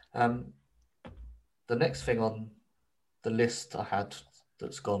 The next thing on the list I had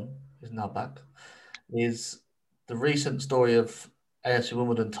that's gone, is now back, is the recent story of AFC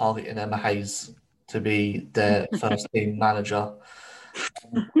Wimbledon targeting Emma Hayes to be their first team manager.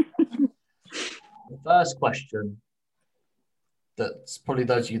 The first question that's probably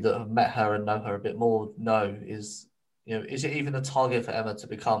those of you that have met her and know her a bit more know is, is it even a target for Emma to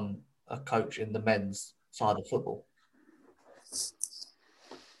become a coach in the men's side of football?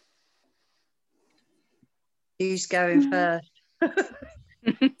 Who's going first?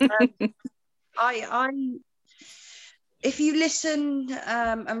 If you listen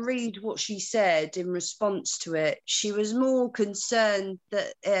and read what she said in response to it, she was more concerned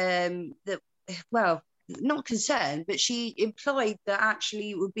that not concerned, but she implied that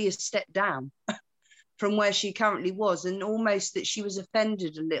actually it would be a step down from where she currently was, and almost that she was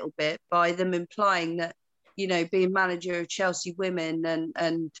offended a little bit by them implying that, you know, being manager of Chelsea women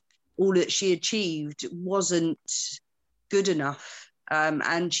and all that she achieved wasn't good enough.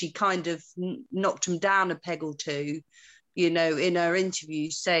 And she kind of knocked them down a peg or two, you know, in her interview,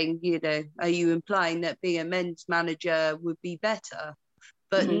 saying, you know, are you implying that being a men's manager would be better?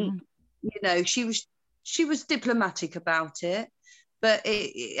 But, you know, she was diplomatic about it. But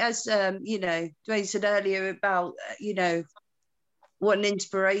as, you know, Dwayne said earlier about, you know, what an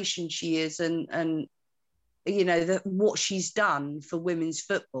inspiration she is and you know, what she's done for women's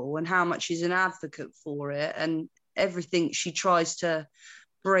football and how much she's an advocate for it and everything she tries to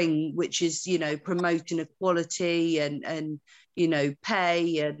bring, which is, you know, promoting equality and you know,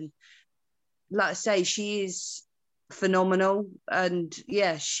 pay. And like I say, she is phenomenal. And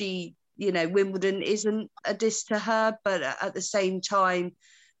yeah, she, you know, Wimbledon isn't a diss to her, but at the same time,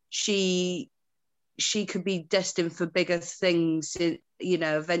 she could be destined for bigger things, you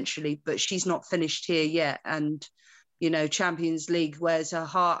know, eventually, but she's not finished here yet. And, you know, Champions League, where's her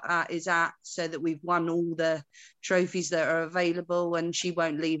heart is at, so that we've won all the trophies that are available, and she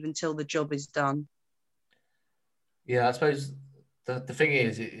won't leave until the job is done. Yeah, I suppose the thing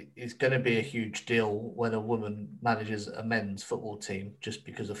is, it's going to be a huge deal when a woman manages a men's football team, just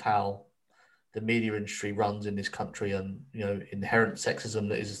because of how the media industry runs in this country and, you know, inherent sexism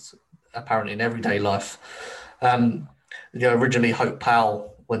that is apparent in everyday life. You know, originally Hope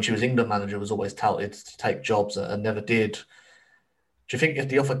Powell, when she was England manager, was always touted to take jobs and never did. Do you think if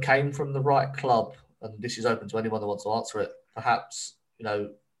the offer came from the right club, and this is open to anyone that wants to answer it, perhaps, you know, a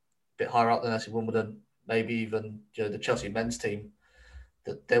bit higher up than us in Wimbledon, maybe even, you know, the Chelsea men's team,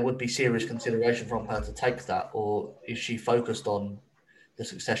 that there would be serious consideration from her to take that? Or is she focused on the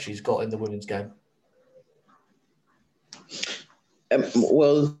success she's got in the women's game?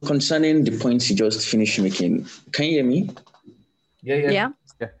 Well, concerning the points you just finished making, can you hear me? Yeah.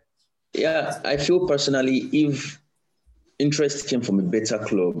 Yeah, I feel personally, if interest came from a better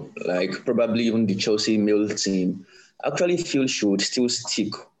club, like probably even the Chelsea male team, I actually feel she would still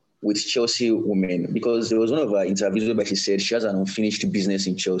stick with Chelsea women, because there was one of her interviews where she said she has an unfinished business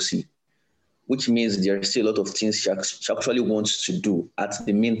in Chelsea, which means there are still a lot of things she actually wants to do at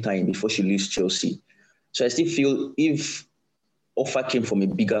the meantime before she leaves Chelsea. So I still feel if offer came from a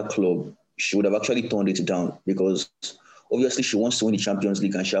bigger club, she would have actually turned it down, because obviously she wants to win the Champions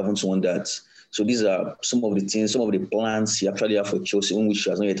League and she hasn't won that. So these are some of the things, some of the plans she actually have for Chelsea, which she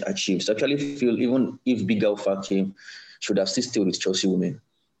has not yet achieved. So I actually feel even if bigger offer came, she would have still stayed with Chelsea women.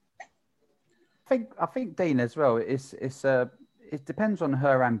 I think Dean as well. It depends on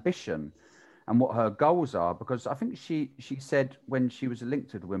her ambition and what her goals are, because I think she said when she was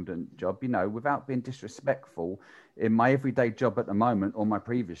linked to the Wimbledon job, you know, without being disrespectful, in my everyday job at the moment or my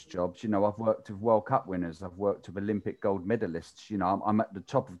previous jobs, you know, I've worked with World Cup winners, I've worked with Olympic gold medalists, you know, I'm at the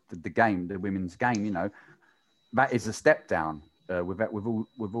top of the game, the women's game, you know, that is a step down. With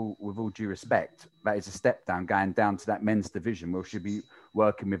all due respect, that is a step down, going down to that men's division where she'll be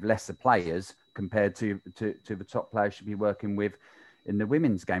working with lesser players compared to the top players she'll be working with in the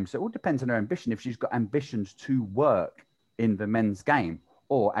women's game. So it all depends on her ambition. If she's got ambitions to work in the men's game,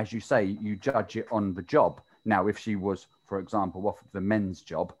 or as you say, you judge it on the job. Now, if she was, for example, offered the men's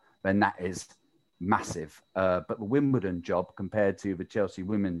job, then that is massive. But the Wimbledon job compared to the Chelsea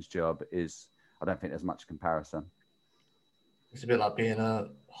women's job I don't think there's much comparison. It's a bit like being a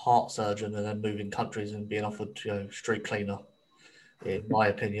heart surgeon and then moving countries and being offered, you know, street cleaner, in my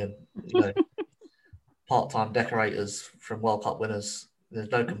opinion. You know, part-time decorators from World Cup winners. There's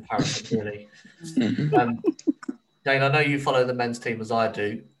no comparison, really. Dane, I know you follow the men's team as I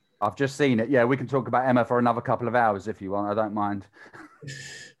do. I've just seen it. Yeah, we can talk about Emma for another couple of hours if you want. I don't mind.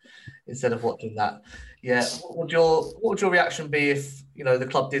 Instead of watching that. Yeah. What would your reaction be if, you know, the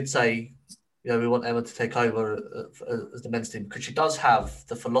club did say, you know, we want Emma to take over as the men's team, because she does have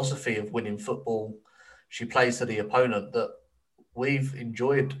the philosophy of winning football. She plays to the opponent that we've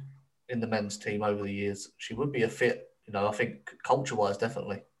enjoyed in the men's team over the years. She would be a fit, you know, I think culture-wise,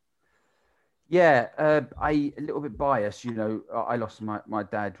 definitely. Yeah, a little bit biased, you know. I lost my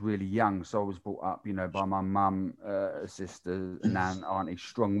dad really young, so I was brought up, you know, by my mum, sister, nan, auntie,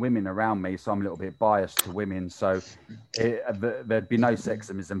 strong women around me. So I'm a little bit biased to women. So there'd be no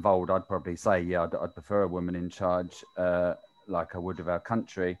sexism involved. I'd probably say, yeah, I'd prefer a woman in charge, like I would of our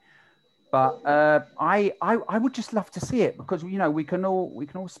country. But I would just love to see it, because, you know, we can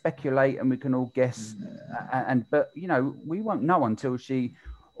all speculate and we can all guess, but you know, we won't know until she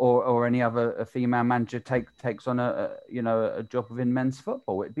or any other female manager takes on a job within men's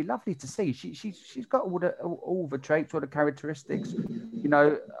football. It'd be lovely to see. She's got all the traits, all the characteristics.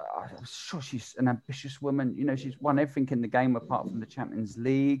 I'm sure she's an ambitious woman. She's won everything in the game apart from the Champions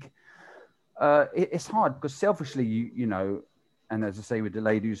League. It's hard because selfishly, and as I say with the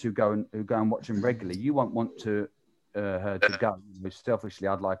ladies who go and watch them regularly, you won't want her to go. Selfishly,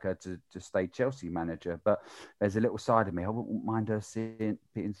 I'd like her to stay Chelsea manager, but there's a little side of me. I wouldn't mind her seeing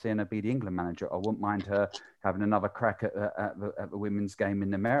her be the England manager. I wouldn't mind her having another crack at the women's game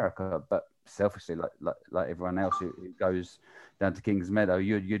in America. But selfishly, like everyone else who goes down to Kingsmeadow,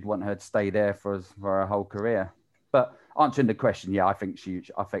 you'd want her to stay there for her whole career. But answering the question, yeah, I think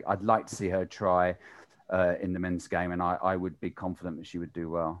I'd like to see her try in the men's game, and I would be confident that she would do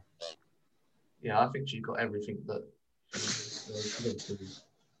well. Yeah, I think she's got everything that she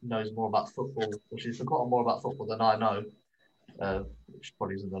knows more about football. Well, she's forgotten more about football than I know, which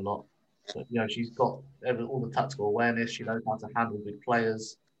probably isn't a lot. But she's got all the tactical awareness. She knows how to handle big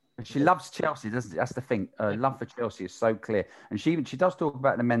players. She loves Chelsea, doesn't she? That's the thing. Love for Chelsea is so clear, and she does talk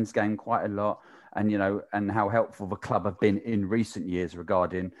about the men's game quite a lot, and and how helpful the club have been in recent years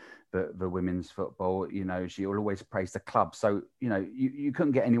regarding the women's football. She will always praise the club. So you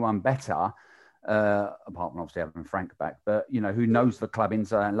couldn't get anyone better. Apart from obviously having Frank back, but who knows the club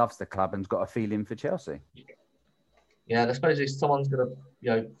inside and loves the club and's got a feeling for Chelsea. Yeah, and I suppose if someone's going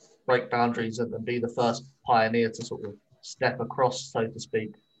to break boundaries and be the first pioneer to sort of step across, so to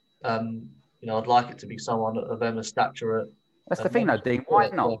speak, I'd like it to be someone of Emma's stature. That's the thing, though, Dean. Why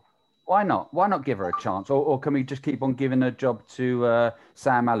not? Yeah. Why not? Why not give her a chance? Or can we just keep on giving a job to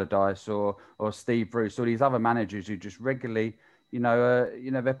Sam Allardyce or Steve Bruce or these other managers who just regularly?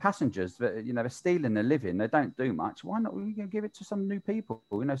 They're passengers. They're stealing their living. They don't do much. Why not? We can give it to some new people.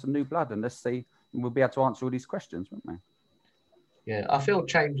 Some new blood, and let's see. We'll be able to answer all these questions, won't we? Yeah, I feel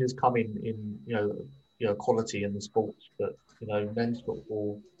change is coming in quality in the sports, but men's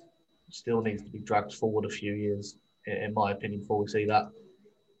football still needs to be dragged forward a few years, in my opinion, before we see that.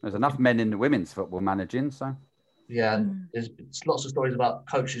 There's enough men in the women's football managing, so. Yeah, and there's lots of stories about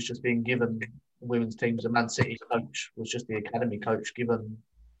coaches just being given women's teams. The Man City coach was just the academy coach, given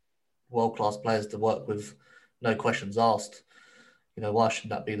world-class players to work with, no questions asked. Why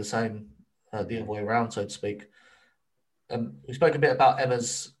shouldn't that be the same the other way around, so to speak? We spoke a bit about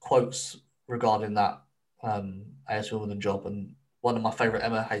Emma's quotes regarding that AS Women job, and one of my favourite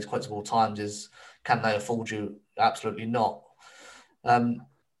Emma Hayes quotes of all times is, "Can they afford you? Absolutely not."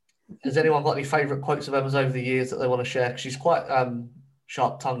 Has anyone got any favourite quotes of Emma's over the years that they want to share? 'Cause she's quite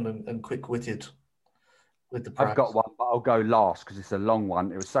sharp-tongued and quick-witted with the press. I've got one, but I'll go last because it's a long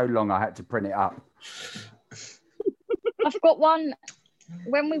one. It was so long I had to print it up. I've got one.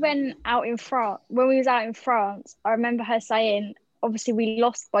 When we was out in France, I remember her saying, obviously we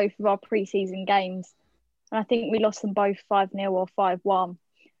lost both of our pre-season games, and I think we lost them both 5-0 or 5-1.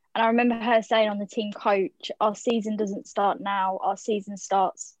 And I remember her saying on the team coach, our season doesn't start now. Our season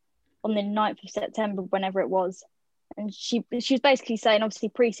starts on the 9th of September, whenever it was. And she was basically saying, obviously,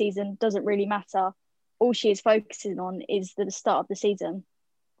 pre-season doesn't really matter. All she is focusing on is the start of the season.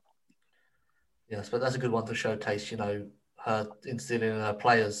 Yes, but that's a good one to showcase, her instilling in her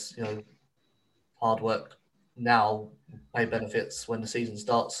players, hard work now pay benefits when the season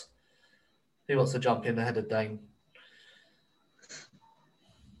starts. Who wants to jump in ahead of Dane?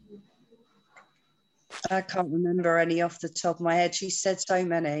 I can't remember any off the top of my head. She said so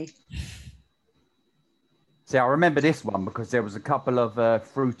many. See, I remember this one because there was a couple of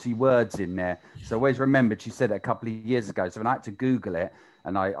fruity words in there. So I always remembered she said it a couple of years ago. So when I had to Google it,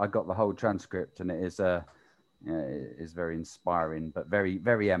 and I got the whole transcript, and it is very inspiring, but very,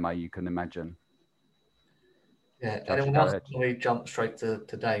 very Emma, you can imagine. Yeah, anyone else before we jump straight to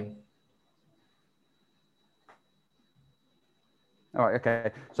Dane? All right,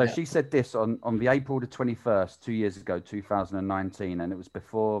 okay. So she said this on the April the 21st, 2 years ago, 2019, and it was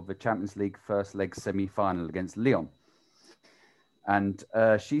before the Champions League first leg semi-final against Lyon. And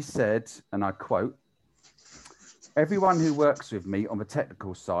she said, and I quote, "Everyone who works with me on the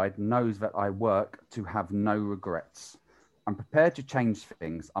technical side knows that I work to have no regrets. I'm prepared to change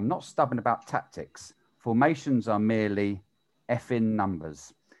things. I'm not stubborn about tactics. Formations are merely effing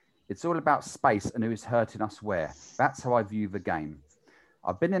numbers. It's all about space and who is hurting us where. That's how I view the game.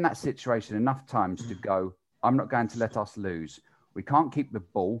 I've been in that situation enough times to go, I'm not going to let us lose. We can't keep the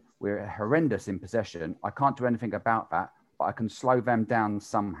ball. We're horrendous in possession. I can't do anything about that, but I can slow them down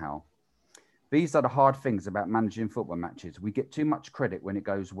somehow. These are the hard things about managing football matches. We get too much credit when it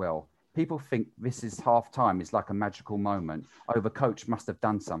goes well. People think this is half time is like a magical moment. Oh, the coach must have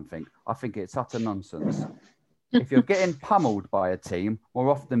done something. I think it's utter nonsense. If you're getting pummeled by a team, more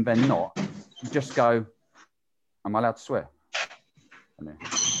often than not, you just go, am I allowed to swear?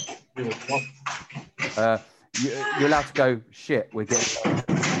 You're allowed to go, shit, we're getting...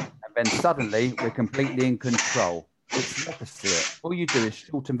 And then suddenly, we're completely in control. It's the opposite. All you do is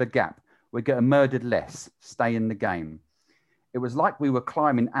shorten the gap. We're getting murdered less. Stay in the game. It was like we were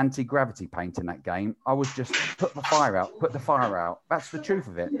climbing anti-gravity paint in that game. I was just put the fire out, put the fire out. That's the truth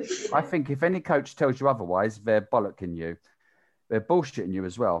of it. I think if any coach tells you otherwise, they're bollocking you. They're bullshitting you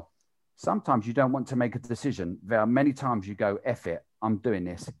as well. Sometimes you don't want to make a decision. There are many times you go, F it, I'm doing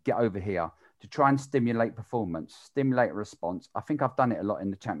this, get over here, to try and stimulate performance, stimulate a response. I think I've done it a lot in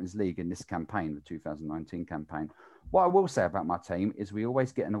the Champions League in this campaign, the 2019 campaign. What I will say about my team is we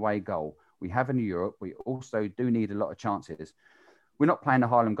always get an away goal. We have in Europe. We also do need a lot of chances. We're not playing the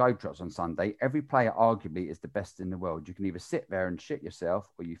Harlem Globetrotters on Sunday. Every player arguably is the best in the world. You can either sit there and shit yourself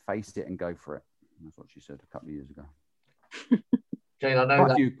or you face it and go for it. That's what she said a couple of years ago. Jane, I know Quite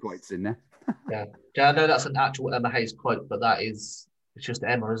that. a few quotes in there. Yeah, Jane, I know that's an actual Emma Hayes quote, but it's just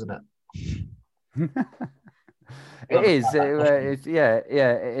Emma, isn't it? It is. It is. You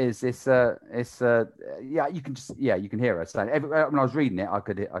can hear her saying it. When I was reading it, I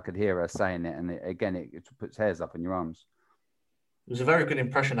could hear her saying it, and it puts hairs up on your arms. It was a very good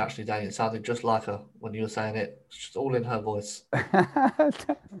impression, actually, Danny. It sounded just like her when you were saying it. It's just all in her voice. I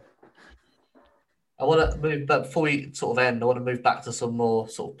want to move, but before we sort of end, I want to move back to some more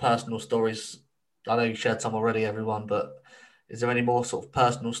sort of personal stories. I know you shared some already, everyone, but is there any more sort of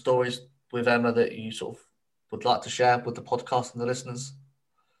personal stories with Emma that you sort of would like to share with the podcast and the listeners?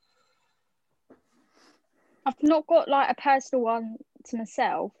 I've not got like a personal one to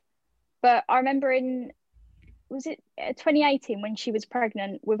myself, but I remember was it 2018 when she was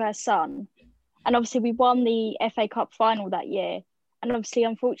pregnant with her son, and obviously we won the FA Cup final that year, and obviously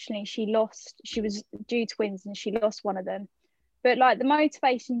unfortunately she was due twins and she lost one of them, but like the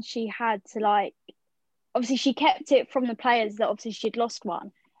motivation she had to like, obviously she kept it from the players that obviously she'd lost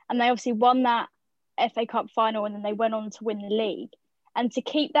one, and they obviously won that FA Cup final, and then they went on to win the league, and to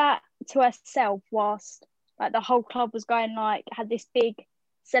keep that to herself whilst like the whole club was going, like had this big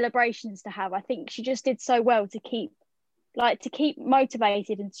celebrations to have. I think she just did so well to keep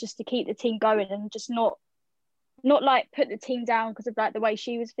motivated and just to keep the team going and just not like put the team down because of like the way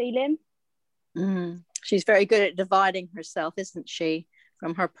she was feeling. She's very good at dividing herself, isn't she,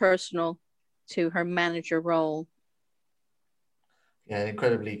 from her personal to her manager role. Yeah, an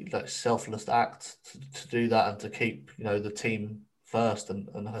incredibly like selfless act to do that and to keep the team first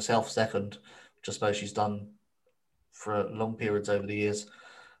and herself second, which I suppose she's done for long periods over the years.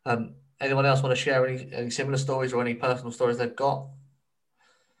 Anyone else want to share any similar stories or any personal stories they've got?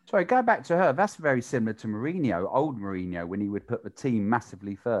 Sorry, go back to her. That's very similar to Mourinho, old Mourinho, when he would put the team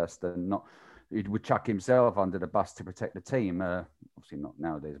massively first and he would chuck himself under the bus to protect the team. Obviously not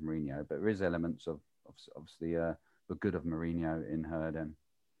nowadays Mourinho, but there is elements of obviously the good of Mourinho in her. Then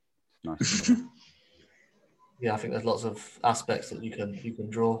it's nice. Yeah, I think there's lots of aspects that you can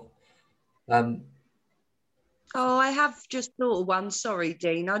draw. I have just thought of one. Sorry,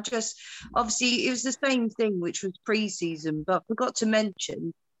 Dean. Obviously, it was the same thing, which was pre-season, but forgot to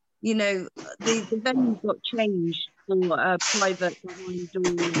mention, the venue got changed for a private behind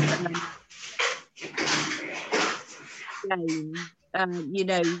doors game,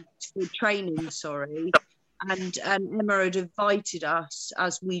 for training, sorry. And Emma had invited us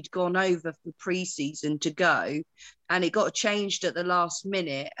as we'd gone over for pre-season to go, and it got changed at the last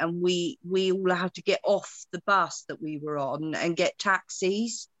minute, and we all had to get off the bus that we were on and get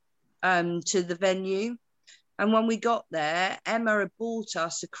taxis to the venue. And when we got there, Emma had bought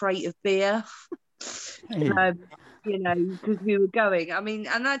us a crate of beer, because we were going. I mean,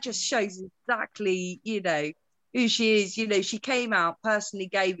 and that just shows exactly, who she is. She came out, personally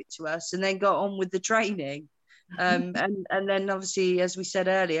gave it to us, and then got on with the training. And then obviously, as we said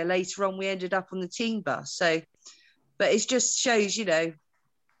earlier, later on we ended up on the team bus. So, but it just shows, the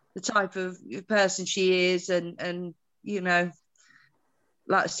type of person she is, and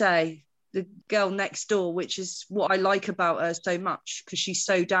like I say, the girl next door, which is what I like about her so much, because she's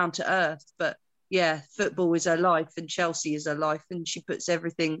so down to earth. But yeah, football is her life, and Chelsea is her life, and she puts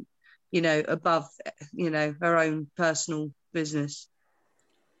everything, above, her own personal business.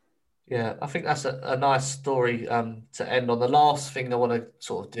 Yeah, I think that's a nice story to end on. The last thing I want to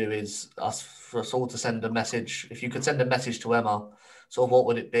sort of do is for us all to send a message. If you could send a message to Emma, sort of what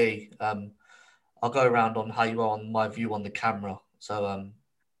would it be? I'll go around on how you are on my view on the camera. So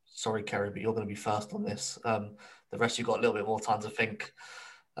sorry, Kerry, but you're going to be first on this. The rest you've got a little bit more time to think.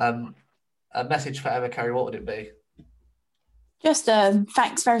 A message for Emma, Kerry, what would it be? Just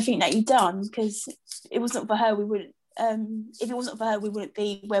thanks for everything that you've done, because it wasn't for her, we wouldn't. If it wasn't for her, we wouldn't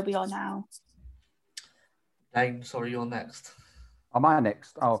be where we are now. Dane, sorry, you're next. Am I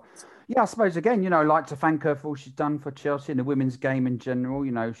next? Oh, yeah, I suppose again, I'd like to thank her for all she's done for Chelsea and the women's game in general.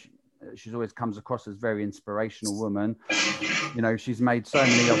 She's always comes across as a very inspirational woman. She's made so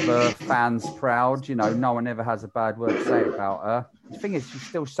many of her fans proud. No one ever has a bad word to say about her. The thing is, she's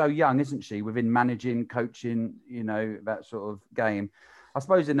still so young, isn't she, within managing, coaching, that sort of game. I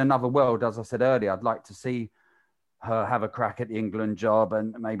suppose in another world, as I said earlier, I'd like to see her have a crack at the England job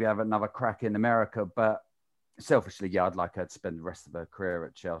and maybe have another crack in America. But selfishly, yeah, I'd like her to spend the rest of her career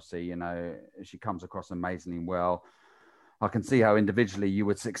at Chelsea. She comes across amazingly well. I can see how individually you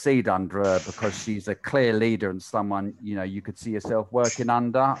would succeed under her, because she's a clear leader and someone, you could see yourself working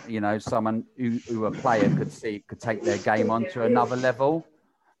under, someone who a player could take their game on to another level.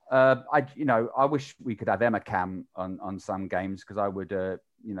 I wish we could have Emma Cam on some games, because I would,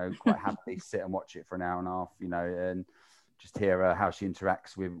 quite happily sit and watch it for an hour and a half, and just hear how she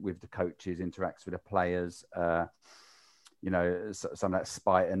interacts with the coaches, interacts with the players. Some of that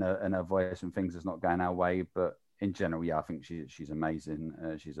spite in her voice and things is not going our way, but in general, yeah, I think she's amazing.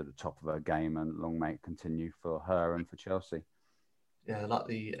 She's at the top of her game, and long may it continue for her and for Chelsea. Yeah, like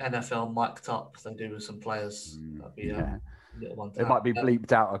the NFL mic'd up they do with some players. That'd be a little one. It might be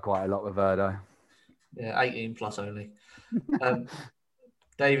bleeped out quite a lot with her, though. Yeah, 18 plus only.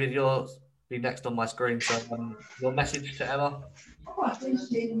 David, you'll be next on my screen. So your message to Emma?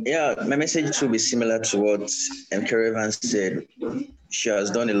 Yeah, my message will be similar to what Kerrivan said. She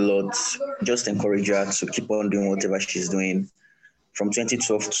has done a lot. Just encourage her to keep on doing whatever she's doing. From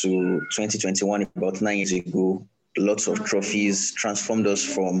 2012 to 2021, about 9 years ago, lots of trophies transformed us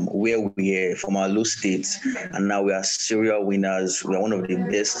from where we are, from our low states, and now we are serial winners. We are one of the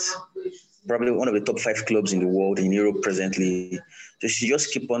best, probably one of the top 5 clubs in the world, in Europe presently. So she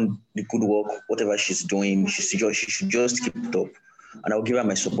just keep on the good work, whatever she's doing. She should just keep it up, and I'll give her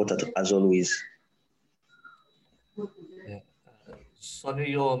my support as always. Yeah. Sonia,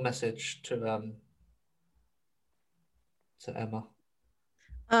 your message to Emma?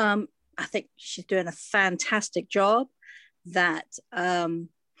 I think she's doing a fantastic job. That I'm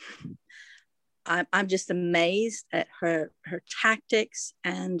just amazed at her tactics,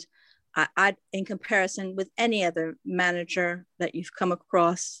 and I in comparison with any other manager that you've come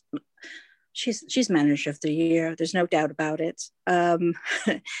across, she's manager of the year. There's no doubt about it.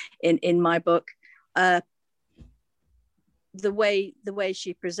 In my book, the way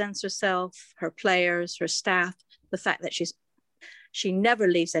she presents herself, her players, her staff, the fact that she never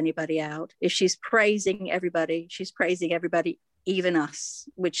leaves anybody out. If she's praising everybody, she's praising everybody, even us,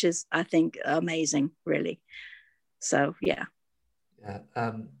 which is, I think, amazing, really. So, yeah.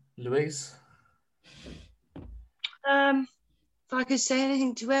 Yeah. Louise? If I could say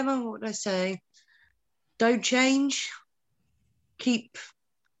anything to Emma, what would I say? Don't change. Keep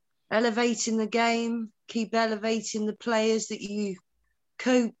elevating the game. Keep elevating the players that you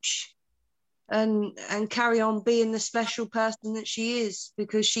coach. And carry on being the special person that she is,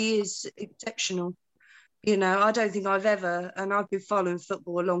 because she is exceptional. I don't think I've ever, and I've been following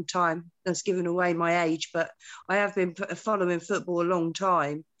football a long time. That's giving away my age, but I have been following football a long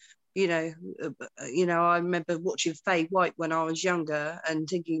time. I remember watching Faye White when I was younger and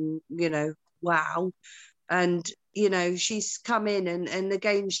thinking, wow. And, she's come in and the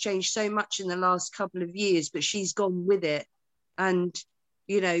game's changed so much in the last couple of years, but she's gone with it. And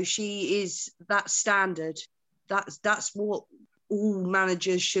she is that standard. That's what all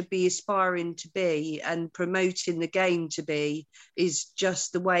managers should be aspiring to be, and promoting the game to be, is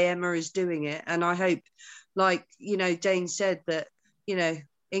just the way Emma is doing it. And I hope, like, Dane said, that,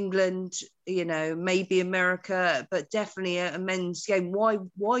 England, maybe America, but definitely a men's game.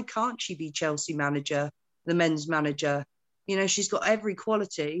 Why can't she be Chelsea manager, the men's manager? She's got every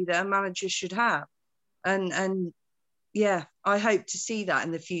quality that a manager should have. And yeah, I hope to see that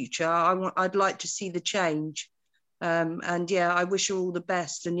in the future. I'd like to see the change. And yeah, I wish her all the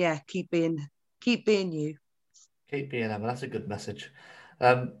best. And yeah, keep being you. Keep being Emma. That's a good message.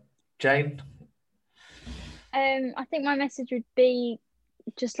 Jane? I think my message would be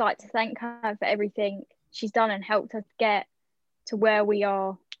just like to thank her for everything she's done and helped her get to where we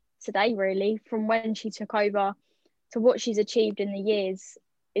are today, really. From when she took over to what she's achieved in the years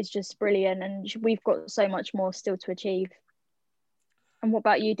is just brilliant, and we've got so much more still to achieve. And what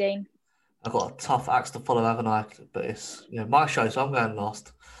about you, Dean? I've got a tough axe to follow, haven't I? But it's my show, so I'm going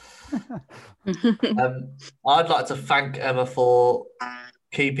last. I'd like to thank Emma for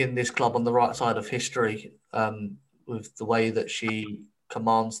keeping this club on the right side of history, with the way that she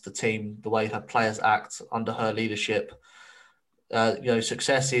commands the team, the way her players act under her leadership.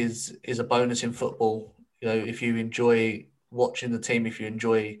 Success is a bonus in football. If you enjoy watching the team, if you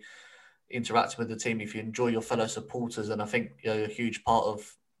enjoy interacting with the team, if you enjoy your fellow supporters, and I think a huge part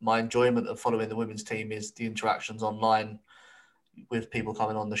of my enjoyment of following the women's team is the interactions online with people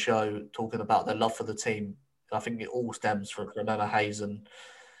coming on the show, talking about their love for the team. I think it all stems from Emma Hayes, and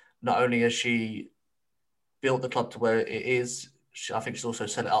not only has she built the club to where it is, I think she's also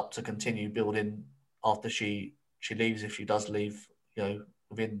set it up to continue building after she leaves. If she does leave,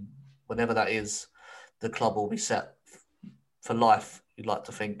 within whenever that is, the club will be set for life, you'd like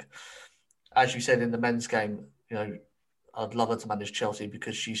to think. As you said in the men's game, I'd love her to manage Chelsea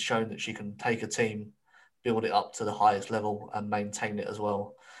because she's shown that she can take a team, build it up to the highest level and maintain it as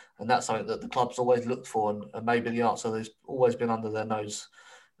well. And that's something that the club's always looked for, and maybe the answer has always been under their nose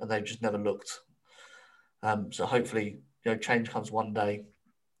and they've just never looked. So hopefully, change comes one day.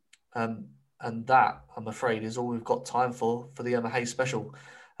 And that, I'm afraid, is all we've got time for the Emma Hayes special.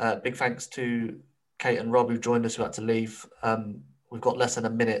 Big thanks to Kate and Rob who joined us, who had to leave. We've got less than a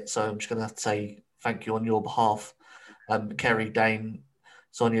minute, so I'm just going to have to say thank you on your behalf. Kerry, Dane,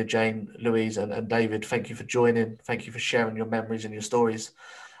 Sonia, Jane, Louise, and David, thank you for joining. Thank you for sharing your memories and your stories.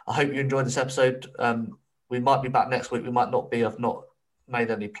 I hope you enjoyed this episode. We might be back next week. We might not be. I've not made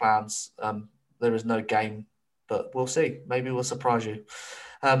any plans. There is no game, but we'll see. Maybe we'll surprise you.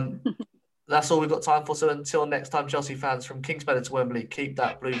 That's all we've got time for. So until next time, Chelsea fans, from Kingsmeadow to Wembley, keep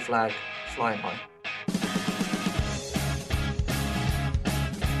that blue flag flying high.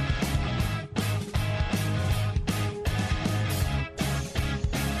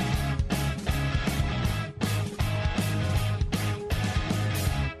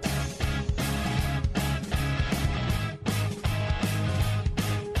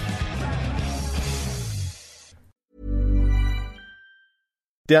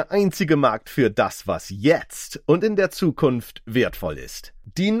 Der einzige Markt für das, was jetzt und in der Zukunft wertvoll ist.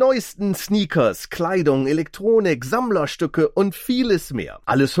 Die neuesten Sneakers, Kleidung, Elektronik, Sammlerstücke und vieles mehr.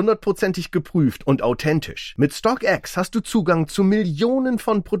 Alles 100%ig geprüft und authentisch. Mit StockX hast du Zugang zu Millionen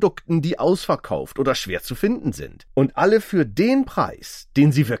von Produkten, die ausverkauft oder schwer zu finden sind. Und alle für den Preis,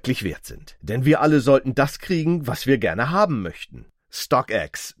 den sie wirklich wert sind. Denn wir alle sollten das kriegen, was wir gerne haben möchten.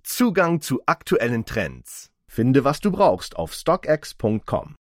 StockX. Zugang zu aktuellen Trends. Finde, was du brauchst auf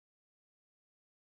stockx.com.